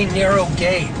very narrow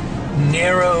gate.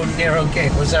 Narrow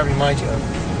gate. What does that remind you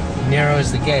of? Narrow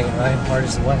is the gate, right? Hard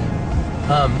is the way.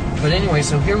 But anyway,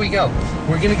 so here we go.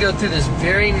 We're going to go through this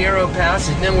very narrow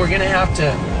passage, and then we're going to have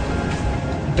to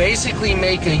basically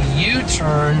make a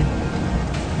U-turn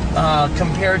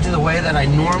compared to the way that I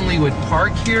normally would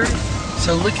park here.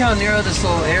 So look how narrow this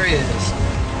little area is.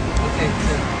 Okay,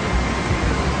 good.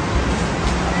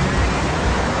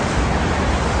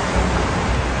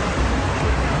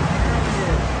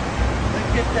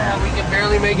 Look at that, we can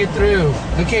barely make it through.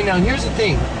 Okay, now here's the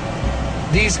thing.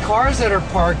 These cars that are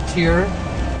parked here,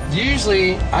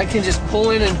 usually I can just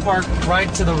pull in and park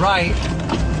right to the right,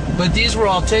 but these were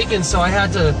all taken, so I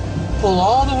had to pull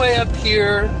all the way up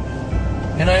here,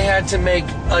 and I had to make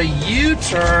a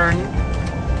U-turn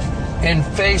and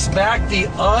face back the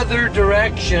other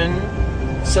direction.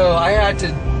 So I had to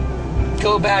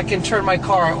go back and turn my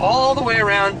car all the way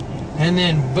around, and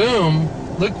then boom,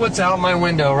 look what's out my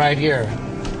window right here.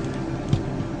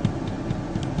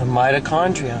 The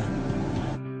mitochondria.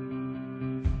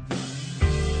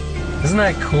 Isn't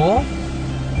that cool?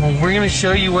 Well, we're going to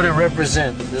show you what it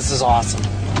represents. This is awesome.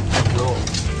 Cool.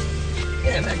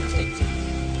 Yeah, that takes it.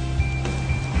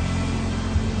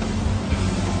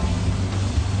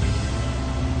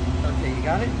 Okay, you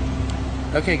got it?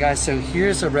 Okay, guys, so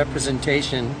here's a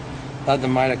representation of the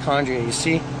mitochondria. You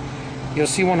see? You'll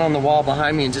see one on the wall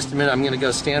behind me in just a minute. I'm going to go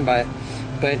stand by it.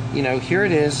 But, you know, here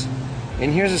it is.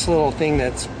 And here's this little thing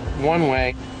that's one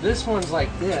way. This one's like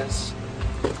this.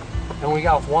 And we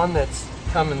got one that's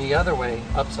coming the other way,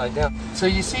 upside down. So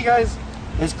you see, guys,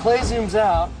 as Clay zooms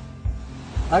out,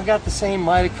 I've got the same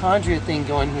mitochondria thing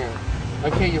going here.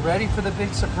 Okay, you ready for the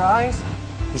big surprise?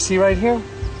 You see right here?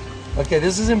 Okay,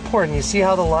 this is important. You see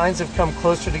how the lines have come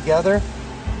closer together?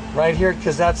 Right here,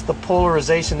 because that's the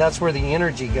polarization. That's where the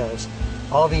energy goes.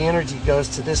 All the energy goes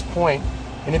to this point,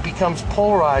 and it becomes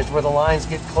polarized where the lines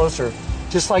get closer,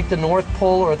 just like the North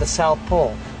Pole or the South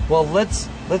Pole. Well, let's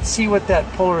see what that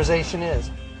polarization is.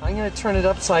 I'm going to turn it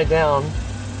upside down,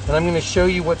 and I'm going to show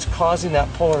you what's causing that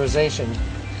polarization.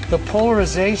 The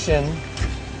polarization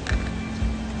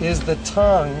is the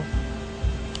tongue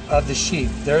of the sheep.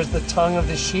 There's the tongue of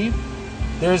the sheep.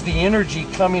 There's the energy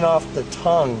coming off the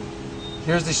tongue.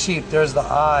 Here's the sheep. There's the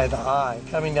eye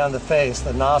coming down the face,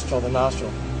 the nostril,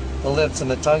 the lips,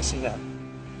 and the tongue. See that?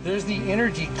 There's the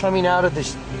energy coming out of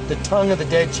the tongue of the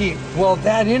dead sheep. Well,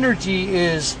 that energy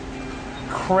is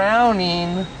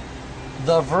crowning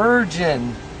the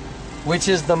virgin, which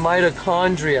is the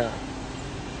mitochondria.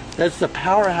 That's the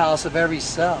powerhouse of every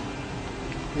cell.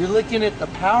 You're looking at the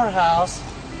powerhouse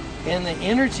and the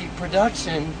energy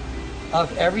production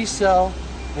of every cell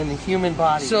in the human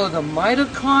body. So the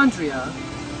mitochondria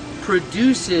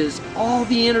produces all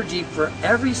the energy for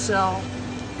every cell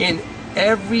in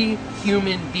every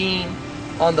human being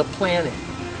on the planet.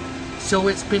 So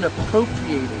it's been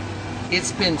appropriated.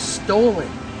 It's been stolen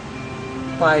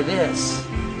by this.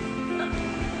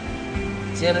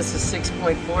 Genesis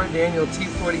 6.4, Daniel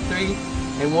 2:43,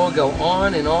 and we'll go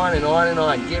on and on and on and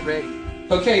on. Get ready.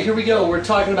 Okay, here we go. We're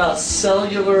talking about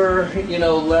cellular,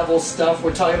 level stuff.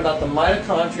 We're talking about the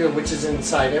mitochondria, which is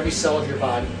inside every cell of your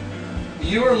body.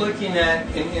 You are looking at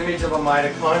an image of a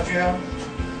mitochondria.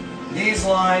 These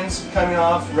lines coming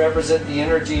off represent the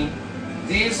energy.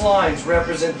 These lines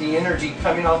represent the energy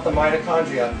coming off the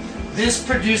mitochondria. This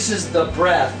produces the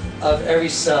breath of every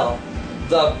cell.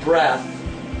 The breath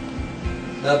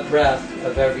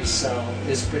of every cell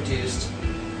is produced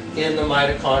in the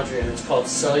mitochondria. It's called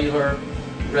cellular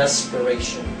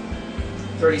respiration.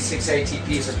 36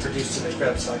 ATPs are produced in the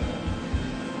Krebs cycle.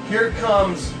 Here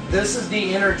comes, this is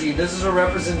the energy. This is a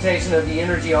representation of the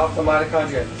energy off the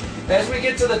mitochondria. As we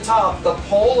get to the top, the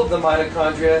pole of the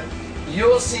mitochondria,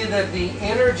 you'll see that the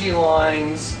energy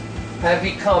lines have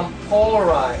become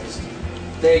polarized.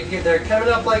 They're coming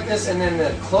up like this, and then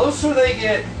the closer they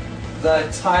get, the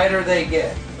tighter they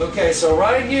get. Okay, so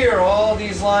right here, all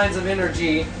these lines of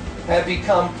energy have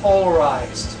become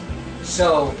polarized.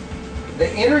 So the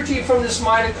energy from this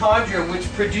mitochondria,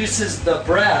 which produces the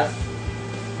breath,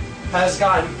 has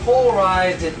gotten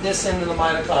polarized at this end of the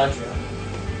mitochondria.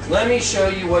 Let me show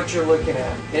you what you're looking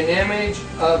at. An image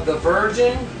of the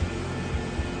Virgin.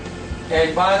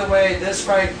 And by the way, this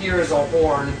right here is a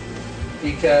horn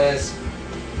because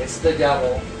it's the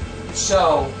devil.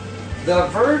 So the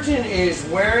Virgin is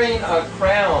wearing a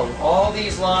crown. All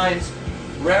these lines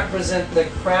represent the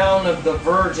crown of the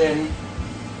Virgin,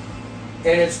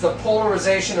 and it's the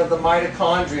polarization of the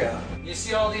mitochondria. You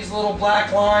see all these little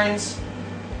black lines?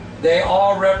 They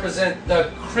all represent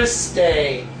the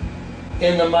cristae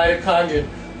in the mitochondria.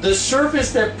 The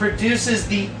surface that produces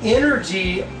the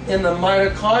energy in the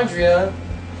mitochondria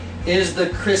is the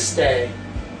cristae.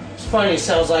 It's funny, it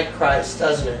sounds like Christ,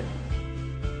 doesn't it?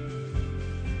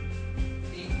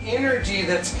 The energy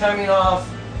that's coming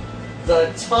off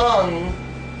the tongue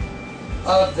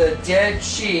of the dead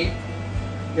sheep.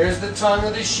 Here's the tongue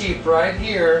of the sheep right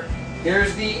here.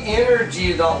 Here's the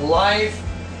energy, the life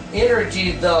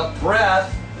energy, the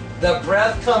breath. The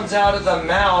breath comes out of the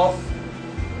mouth,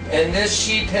 and this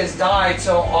sheep has died,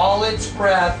 so all its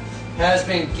breath has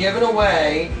been given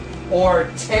away or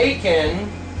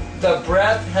taken. The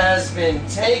breath has been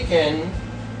taken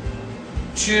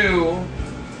to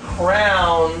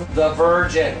crown the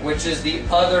Virgin, which is the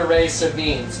other race of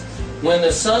beings. When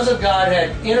the sons of God had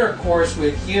intercourse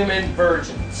with human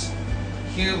virgins,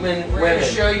 human women. We're going to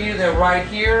show you that right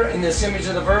here in this image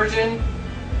of the Virgin,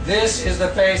 this is the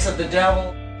face of the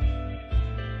devil.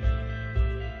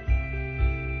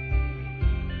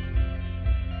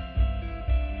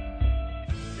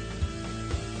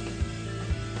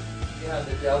 You have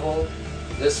the devil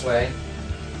this way,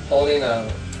 holding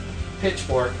a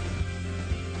pitchfork.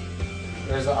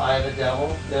 There's the eye of the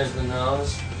devil, there's the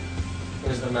nose,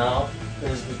 there's the mouth,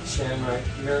 there's the chin right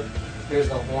here, here's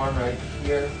the horn right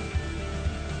here,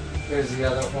 here's the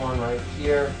other horn right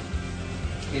here.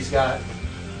 He's got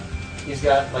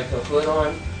like a hood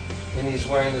on, and he's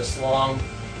wearing this long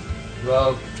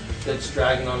robe that's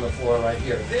dragging on the floor right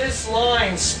here. This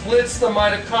line splits the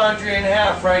mitochondria in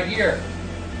half right here,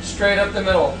 straight up the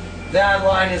middle. That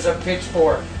line is a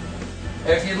pitchfork.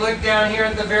 If you look down here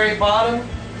at the very bottom,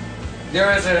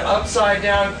 there is an upside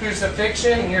down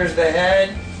crucifixion. Here's the head,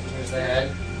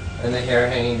 and the hair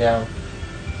hanging down.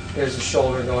 Here's the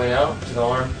shoulder going out to the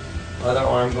arm, other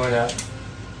arm going out.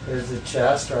 Here's the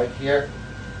chest right here,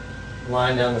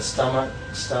 line down the stomach.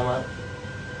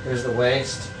 Here's the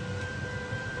waist,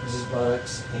 here's his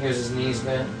buttocks, and here's his knees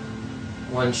bent.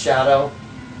 One shadow,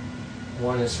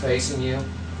 one is facing you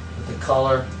with the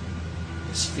color.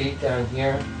 His feet down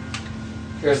here.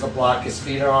 Here's the block his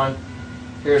feet are on.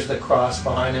 Here's the cross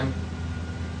behind him.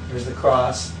 Here's the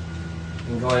cross,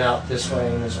 and going out this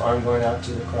way, and his arm going out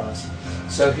to the cross.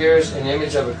 So here's an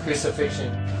image of a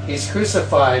crucifixion. He's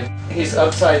crucified. He's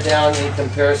upside down in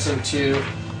comparison to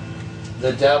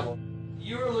the devil.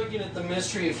 You are looking at the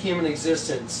mystery of human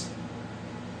existence.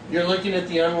 You're looking at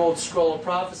the unrolled scroll of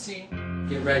prophecy.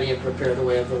 Get ready and prepare the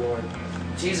way of the Lord.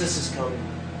 Jesus is coming.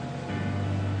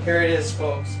 Here it is,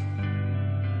 folks.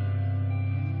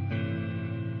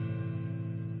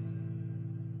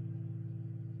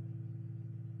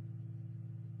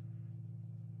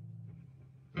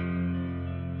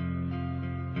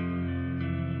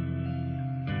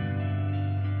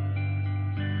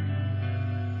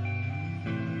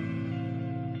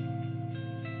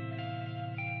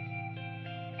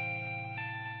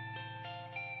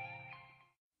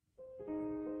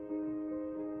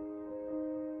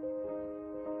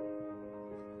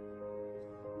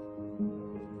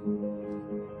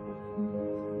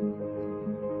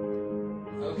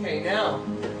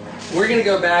 We're going to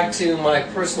go back to my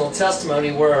personal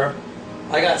testimony where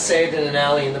I got saved in an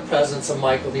alley in the presence of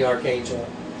Michael the Archangel.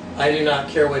 I do not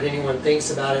care what anyone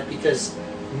thinks about it, because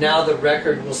now the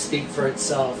record will speak for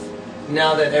itself.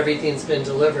 Now that everything's been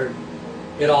delivered,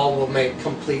 it all will make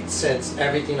complete sense,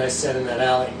 everything I said in that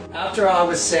alley. After I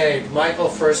was saved, Michael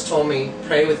first told me,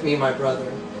 pray with me, my brother.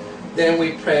 Then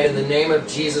we prayed in the name of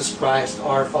Jesus Christ,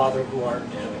 our Father who art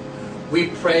in heaven. We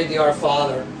prayed the Our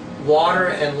Father. Water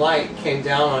and light came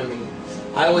down on me.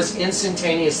 I was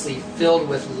instantaneously filled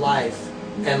with life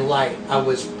and light. I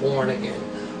was born again.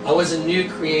 I was a new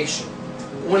creation.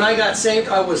 When I got saved,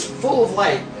 I was full of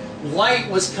light. Light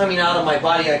was coming out of my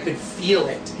body. I could feel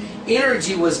it.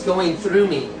 Energy was going through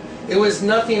me. It was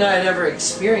nothing I had ever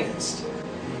experienced.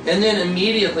 And then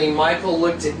immediately Michael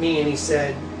looked at me and he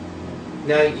said,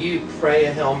 now you pray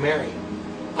a Hail Mary.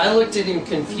 I looked at him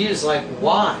confused, like,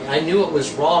 why? I knew it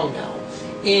was wrong now.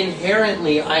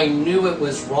 Inherently, I knew it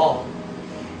was wrong.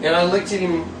 And I looked at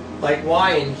him like,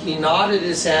 why? And he nodded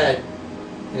his head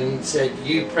and said,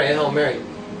 you pray a Hail Mary.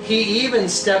 He even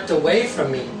stepped away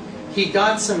from me. He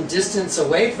got some distance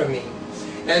away from me.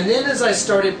 And then as I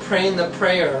started praying the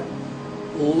prayer,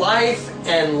 life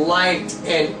and light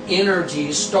and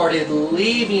energy started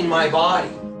leaving my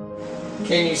body.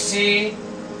 Can you see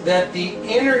that the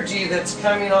energy that's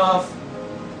coming off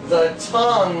the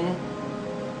tongue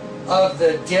of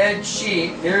the dead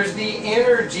sheep, here's the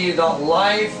energy, the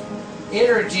life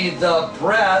energy, the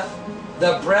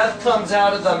breath comes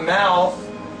out of the mouth,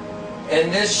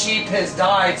 and this sheep has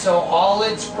died, so all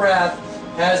its breath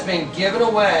has been given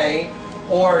away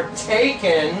or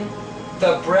taken.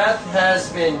 The breath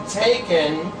has been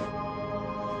taken.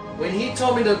 When he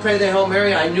told me to pray the Hail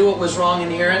Mary, I knew it was wrong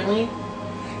inherently.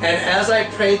 And as I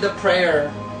prayed the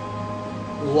prayer,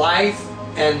 life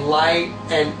and light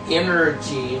and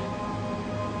energy,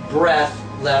 breath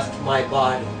left my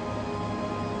body.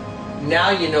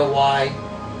 Now you know why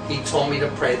he told me to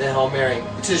pray the Hail Mary.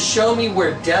 To show me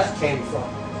where death came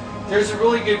from. There's a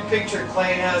really good picture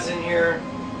Clay has in here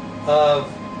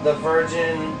of the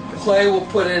Virgin. Clay will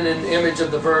put in an image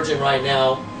of the Virgin right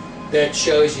now that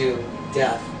shows you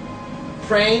death.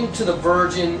 Praying to the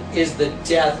Virgin is the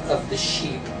death of the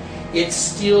sheep. It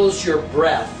steals your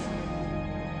breath.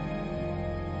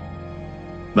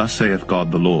 Thus saith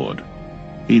God the Lord,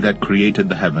 He that created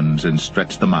the heavens and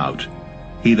stretched them out,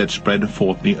 He that spread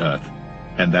forth the earth,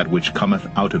 and that which cometh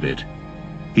out of it,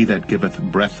 He that giveth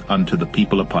breath unto the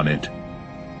people upon it,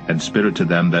 and spirit to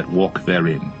them that walk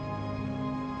therein.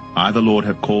 I the Lord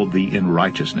have called thee in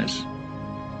righteousness,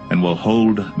 and will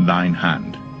hold thine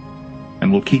hand,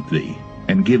 and will keep thee,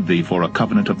 and give thee for a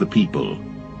covenant of the people,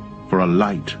 for a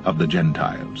light of the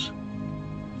Gentiles,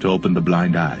 to open the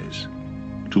blind eyes,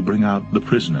 to bring out the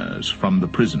prisoners from the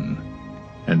prison,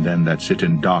 and them that sit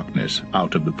in darkness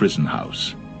out of the prison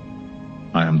house.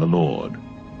 I am the Lord,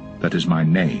 that is my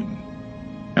name,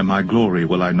 and my glory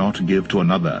will I not give to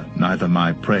another, neither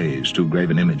my praise to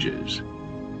graven images.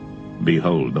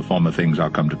 Behold, the former things are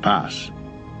come to pass,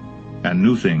 and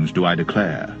new things do I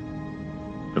declare.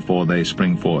 Before they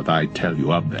spring forth, I tell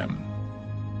you of them.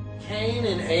 Cain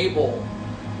and Abel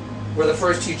were the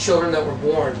first two children that were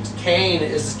born. Cain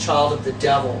is the child of the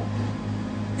devil.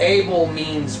 Abel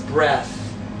means breath.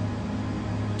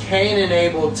 Cain and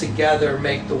Abel together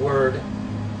make the word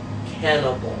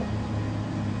cannibal.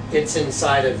 It's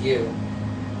inside of you.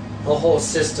 The whole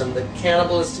system, the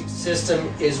cannibalistic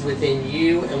system is within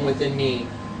you and within me.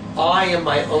 I am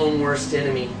my own worst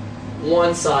enemy.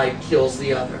 One side kills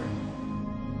the other.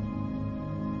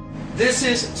 This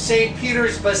is St.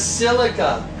 Peter's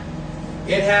Basilica.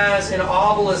 It has an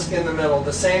obelisk in the middle,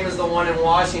 the same as the one in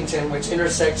Washington, which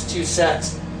intersects two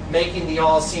sets, making the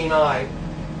all-seeing eye.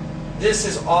 This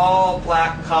is all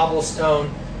black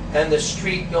cobblestone, and the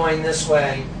street going this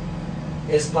way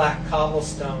is black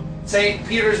cobblestone. St.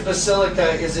 Peter's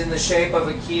Basilica is in the shape of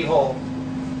a keyhole.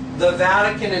 The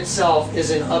Vatican itself is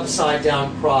an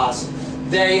upside-down cross.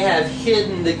 They have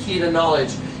hidden the key to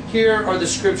knowledge. Here are the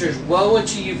scriptures. Woe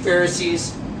unto you,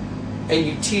 Pharisees, and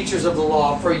you teachers of the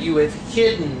law, for you have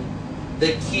hidden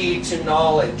the key to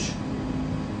knowledge.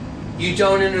 You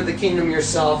don't enter the kingdom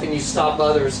yourself, and you stop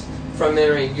others from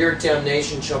entering. Your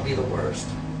damnation shall be the worst.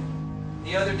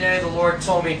 The other day the Lord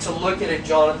told me to look at it,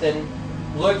 Jonathan.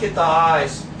 Look at the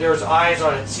eyes. There's eyes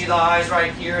on it. See the eyes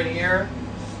right here and here?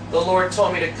 The Lord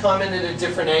told me to come in at a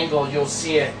different angle. You'll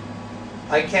see it.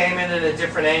 I came in at a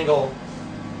different angle.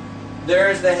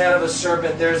 There's the head of a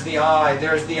serpent. There's the eye.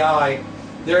 There's the eye.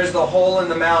 There's the hole in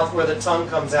the mouth where the tongue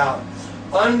comes out.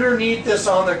 Underneath this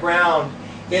on the ground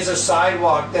is a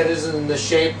sidewalk that is in the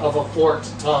shape of a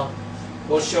forked tongue.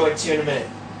 We'll show it to you in a minute.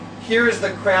 Here is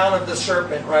the crown of the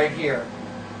serpent right here.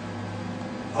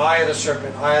 Eye of the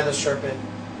serpent, eye of the serpent.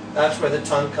 That's where the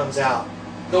tongue comes out.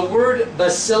 The word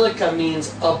basilica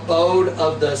means abode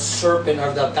of the serpent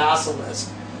or the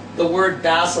basilisk. The word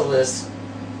basilisk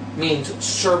means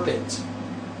serpent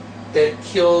that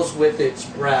kills with its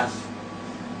breath.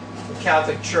 The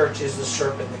Catholic Church is the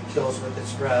serpent that kills with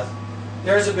its breath.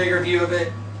 There's a bigger view of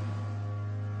it.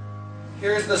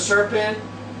 Here's the serpent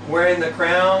wearing the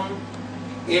crown.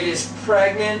 It is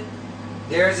pregnant.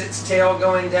 There's its tail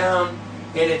going down,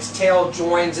 and its tail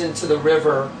joins into the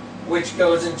river, which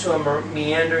goes into a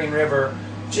meandering river,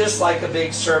 just like a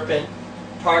big serpent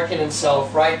parking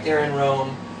himself right there in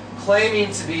Rome,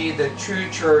 claiming to be the true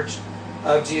church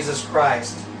of Jesus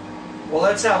Christ. Well,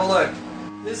 let's have a look.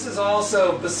 This is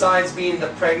also, besides being the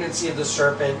pregnancy of the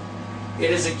serpent, it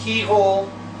is a keyhole,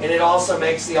 and it also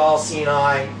makes the all-seeing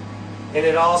eye, and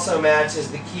it also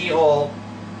matches the keyhole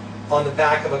on the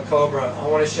back of a cobra. I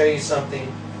want to show you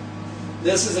something.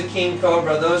 This is a king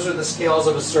cobra. Those are the scales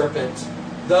of a serpent.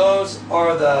 Those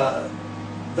are the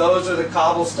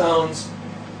cobblestones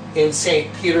in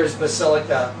St. Peter's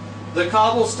Basilica. The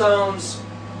cobblestones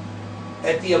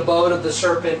at the abode of the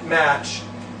serpent match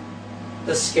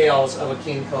the scales of a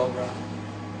king cobra.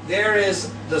 There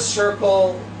is the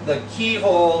circle, the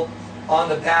keyhole on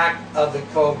the back of the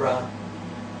cobra.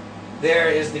 There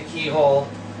is the keyhole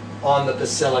on the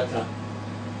basilica.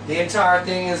 The entire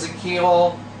thing is a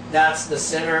keyhole. That's the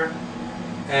center,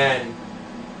 and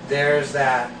there's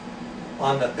that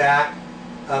on the back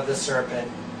of the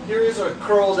serpent. Here is a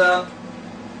curled up,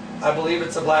 I believe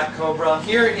it's a black cobra.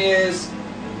 Here is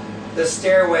the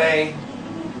stairway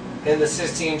in the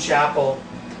Sistine Chapel.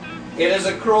 It is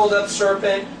a curled up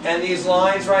serpent, and these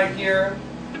lines right here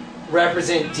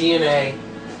represent DNA.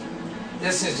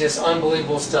 This is just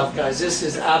unbelievable stuff, guys. This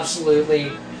is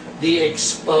absolutely the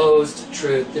exposed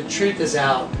truth. The truth is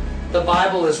out. The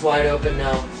Bible is wide open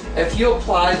now. If you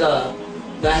apply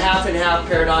the half and half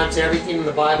paradigm to everything in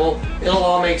the Bible, it'll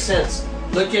all make sense.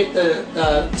 Look at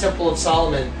the Temple of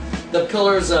Solomon, the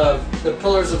pillars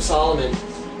of Solomon,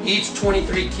 each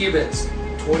 23 cubits,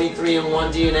 23 in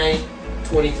one DNA,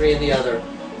 23 in the other.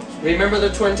 Remember the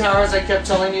Twin Towers I kept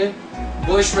telling you?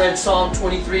 Bush read Psalm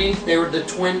 23. The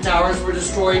Twin Towers were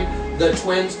destroyed. The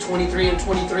twins, 23 and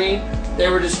 23, they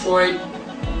were destroyed.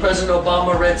 President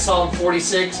Obama read Psalm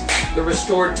 46, the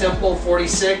restored temple,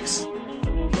 46.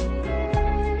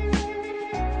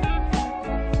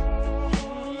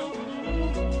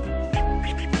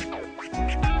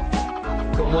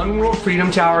 The One World Freedom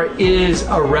Tower is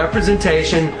a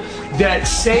representation that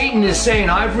Satan is saying,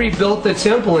 I've rebuilt the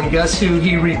temple, and guess who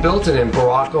he rebuilt it in?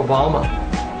 Barack Obama.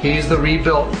 He's the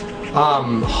rebuilt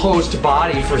host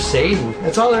body for Satan.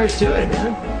 That's all there is to it,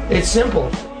 man. It's simple.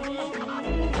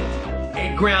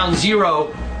 At ground zero,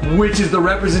 which is the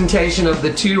representation of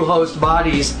the two host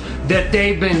bodies, that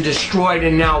they've been destroyed,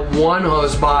 and now one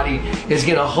host body is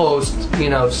going to host,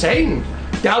 Satan.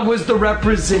 That was the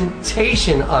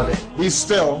representation of it. Be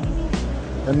still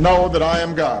and know that I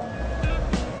am God.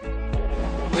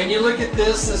 When you look at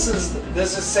this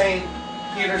is St.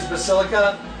 Peter's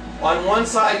Basilica. On one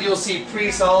side you'll see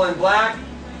priests all in black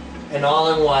and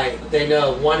all in white. They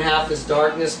know one half is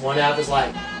darkness, one half is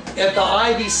light. If the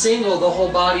eye be single, the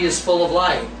whole body is full of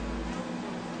light.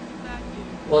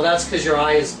 Well, that's because your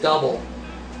eye is double.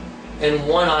 And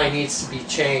one eye needs to be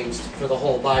changed for the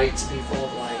whole body to be full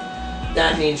of light.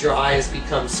 That means your eye has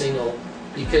become single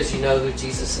because you know who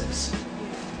Jesus is.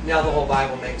 Now the whole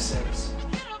Bible makes sense.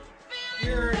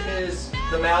 Here is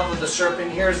the mouth of the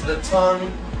serpent. Here's the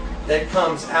tongue that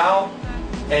comes out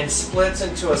and splits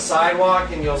into a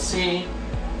sidewalk, and you'll see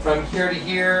from here to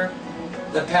here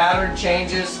the pattern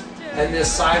changes, and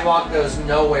this sidewalk goes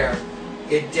nowhere.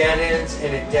 It dead ends,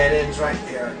 and it dead ends right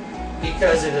there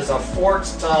because it is a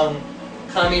forked tongue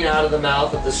coming out of the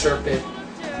mouth of the serpent,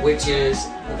 which is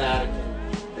the Vatican.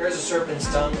 There's a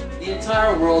serpent's tongue. The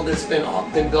entire world that's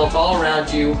been built all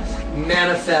around you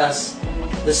manifests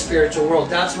the spiritual world.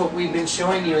 That's what we've been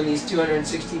showing you in these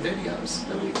 260 videos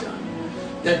that we've done.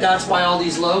 That's why all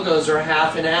these logos are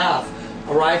half and half.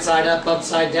 A right side up,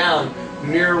 upside down,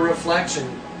 mirror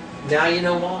reflection. Now you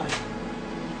know why.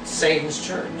 Satan's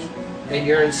church. And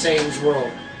you're in Satan's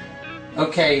world.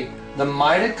 Okay, the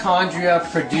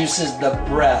mitochondria produces the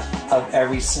breath of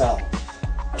every cell.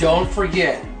 Don't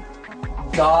forget,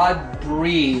 God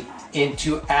breathed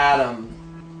into Adam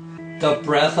the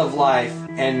breath of life,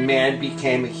 and man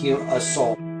became a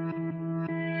soul.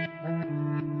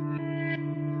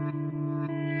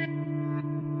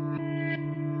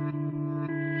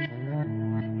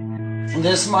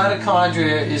 This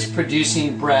mitochondria is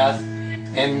producing breath,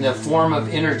 in the form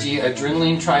of energy,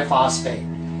 adrenaline triphosphate.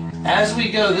 As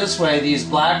we go this way, these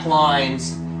black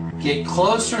lines get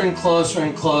closer and closer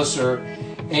and closer,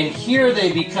 and here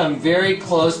they become very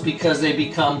close because they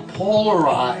become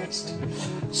polarized.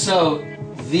 So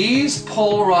these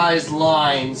polarized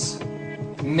lines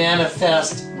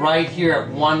manifest right here at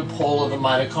one pole of the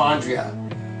mitochondria.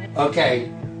 Okay,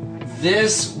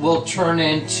 this will turn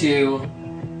into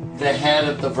the head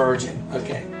of the Virgin.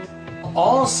 Okay.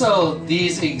 Also,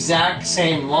 these exact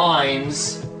same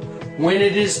lines, when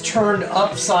it is turned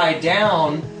upside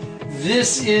down,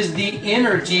 this is the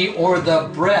energy or the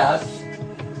breath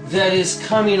that is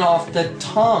coming off the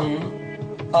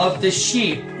tongue of the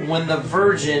sheep when the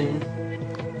Virgin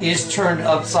is turned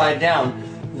upside down.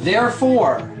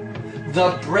 Therefore,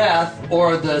 the breath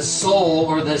or the soul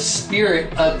or the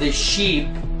spirit of the sheep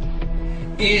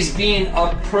is being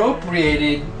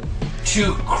appropriated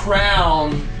to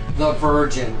crown the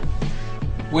Virgin,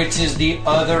 which is the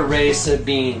other race of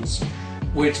beings,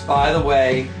 which, by the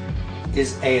way,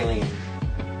 is alien.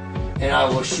 And I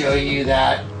will show you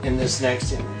that in this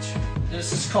next image.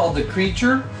 This is called the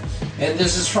creature, and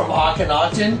this is from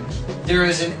Akhenaten. There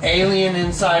is an alien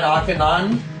inside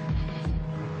Akhenaten.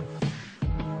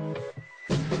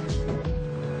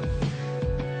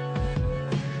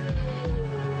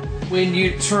 When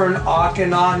you turn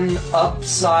Akhenaten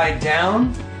upside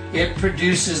down, it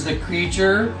produces the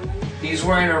creature. He's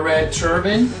wearing a red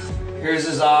turban. Here's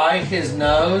his eye, his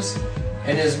nose,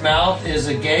 and his mouth is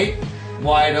agape,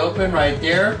 wide open right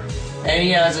there. And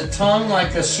he has a tongue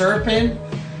like a serpent,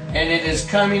 and it is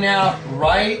coming out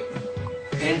right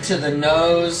into the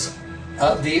nose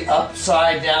of the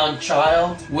upside down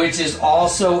child, which is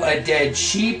also a dead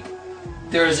sheep.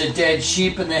 There is a dead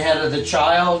sheep in the head of the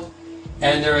child,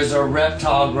 and there is a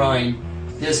reptile growing.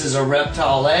 This is a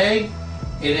reptile egg.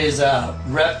 It is a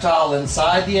reptile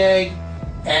inside the egg,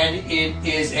 and it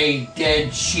is a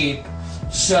dead sheep.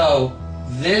 So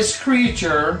this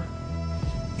creature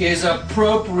is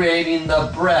appropriating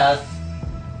the breath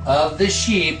of the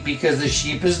sheep because the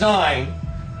sheep is dying,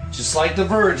 just like the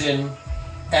Virgin,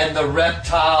 and the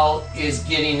reptile is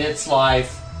getting its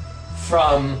life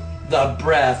from the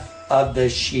breath of the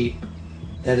sheep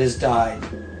that has died.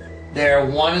 They're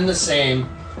one and the same.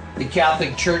 The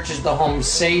Catholic Church is the home of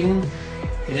Satan.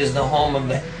 It is the home of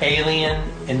the alien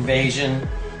invasion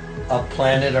of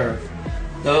planet Earth.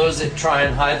 Those that try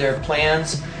and hide their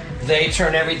plans, they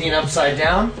turn everything upside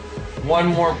down. One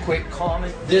more quick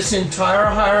comment. This entire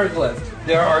hieroglyph,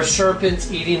 there are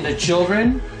serpents eating the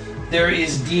children. There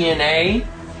is DNA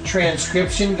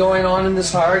transcription going on in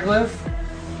this hieroglyph.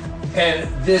 And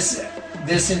this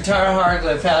entire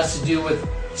hieroglyph has to do with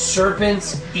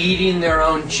serpents eating their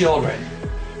own children.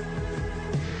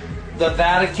 The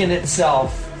Vatican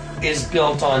itself is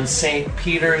built on St.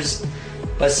 Peter's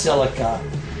Basilica.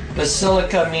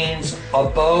 Basilica means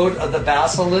abode of the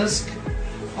basilisk.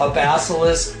 A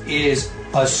basilisk is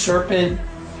a serpent.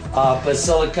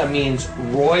 Basilica means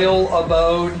royal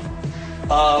abode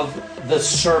of the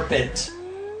serpent.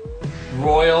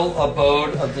 Royal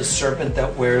abode of the serpent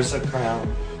that wears a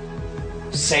crown.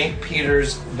 St.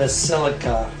 Peter's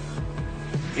Basilica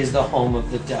is the home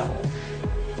of the devil.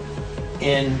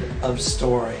 End of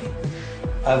story.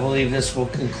 I believe this will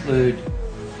conclude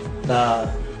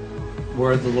the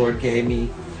word the Lord gave me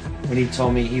when He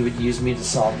told me He would use me to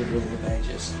solve the riddle of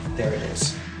ages. There it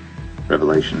is.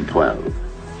 Revelation 12.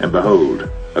 And behold,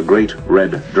 a great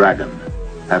red dragon,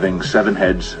 having 7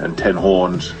 heads and 10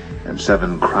 horns, and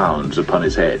 7 crowns upon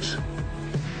his heads.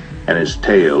 And his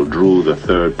tail drew the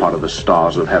 3rd part of the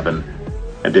stars of heaven,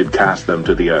 and did cast them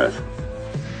to the earth.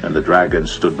 And the dragon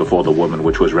stood before the woman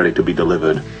which was ready to be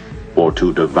delivered, for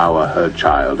to devour her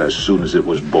child as soon as it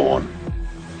was born.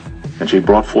 And she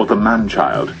brought forth a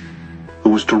man-child, who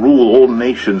was to rule all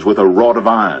nations with a rod of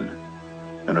iron.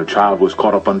 And her child was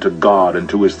caught up unto God and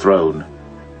to his throne.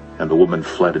 And the woman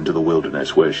fled into the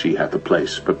wilderness, where she hath a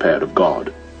place prepared of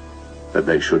God, that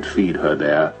they should feed her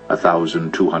there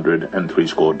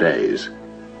 1,260 days.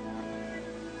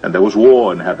 And there was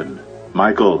war in heaven.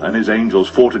 Michael and his angels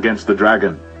fought against the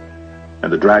dragon.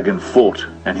 And the dragon fought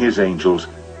and his angels,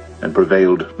 and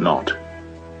prevailed not.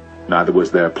 Neither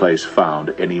was their place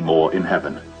found any more in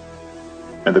heaven.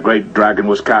 And the great dragon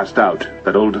was cast out,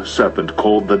 that old serpent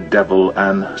called the devil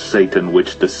and Satan,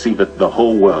 which deceiveth the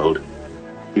whole world.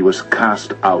 He was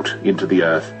cast out into the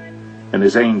earth, and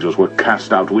his angels were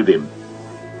cast out with him.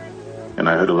 And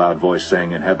I heard a loud voice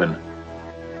saying in heaven,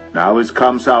 Now is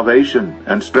come salvation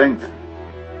and strength,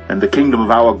 and the kingdom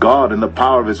of our God and the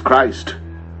power of his Christ.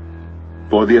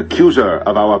 For the accuser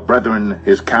of our brethren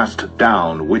is cast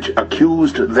down, which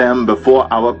accused them before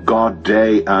our God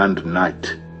day and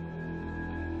night.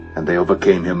 And they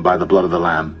overcame him by the blood of the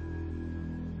Lamb,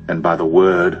 and by the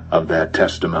word of their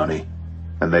testimony,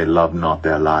 and they loved not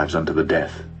their lives unto the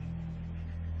death.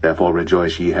 Therefore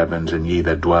rejoice, ye heavens, and ye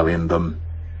that dwell in them.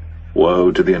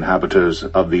 Woe to the inhabitants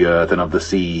of the earth and of the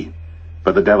sea,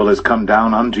 for the devil is come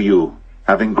down unto you,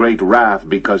 having great wrath,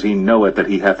 because he knoweth that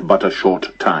he hath but a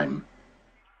short time.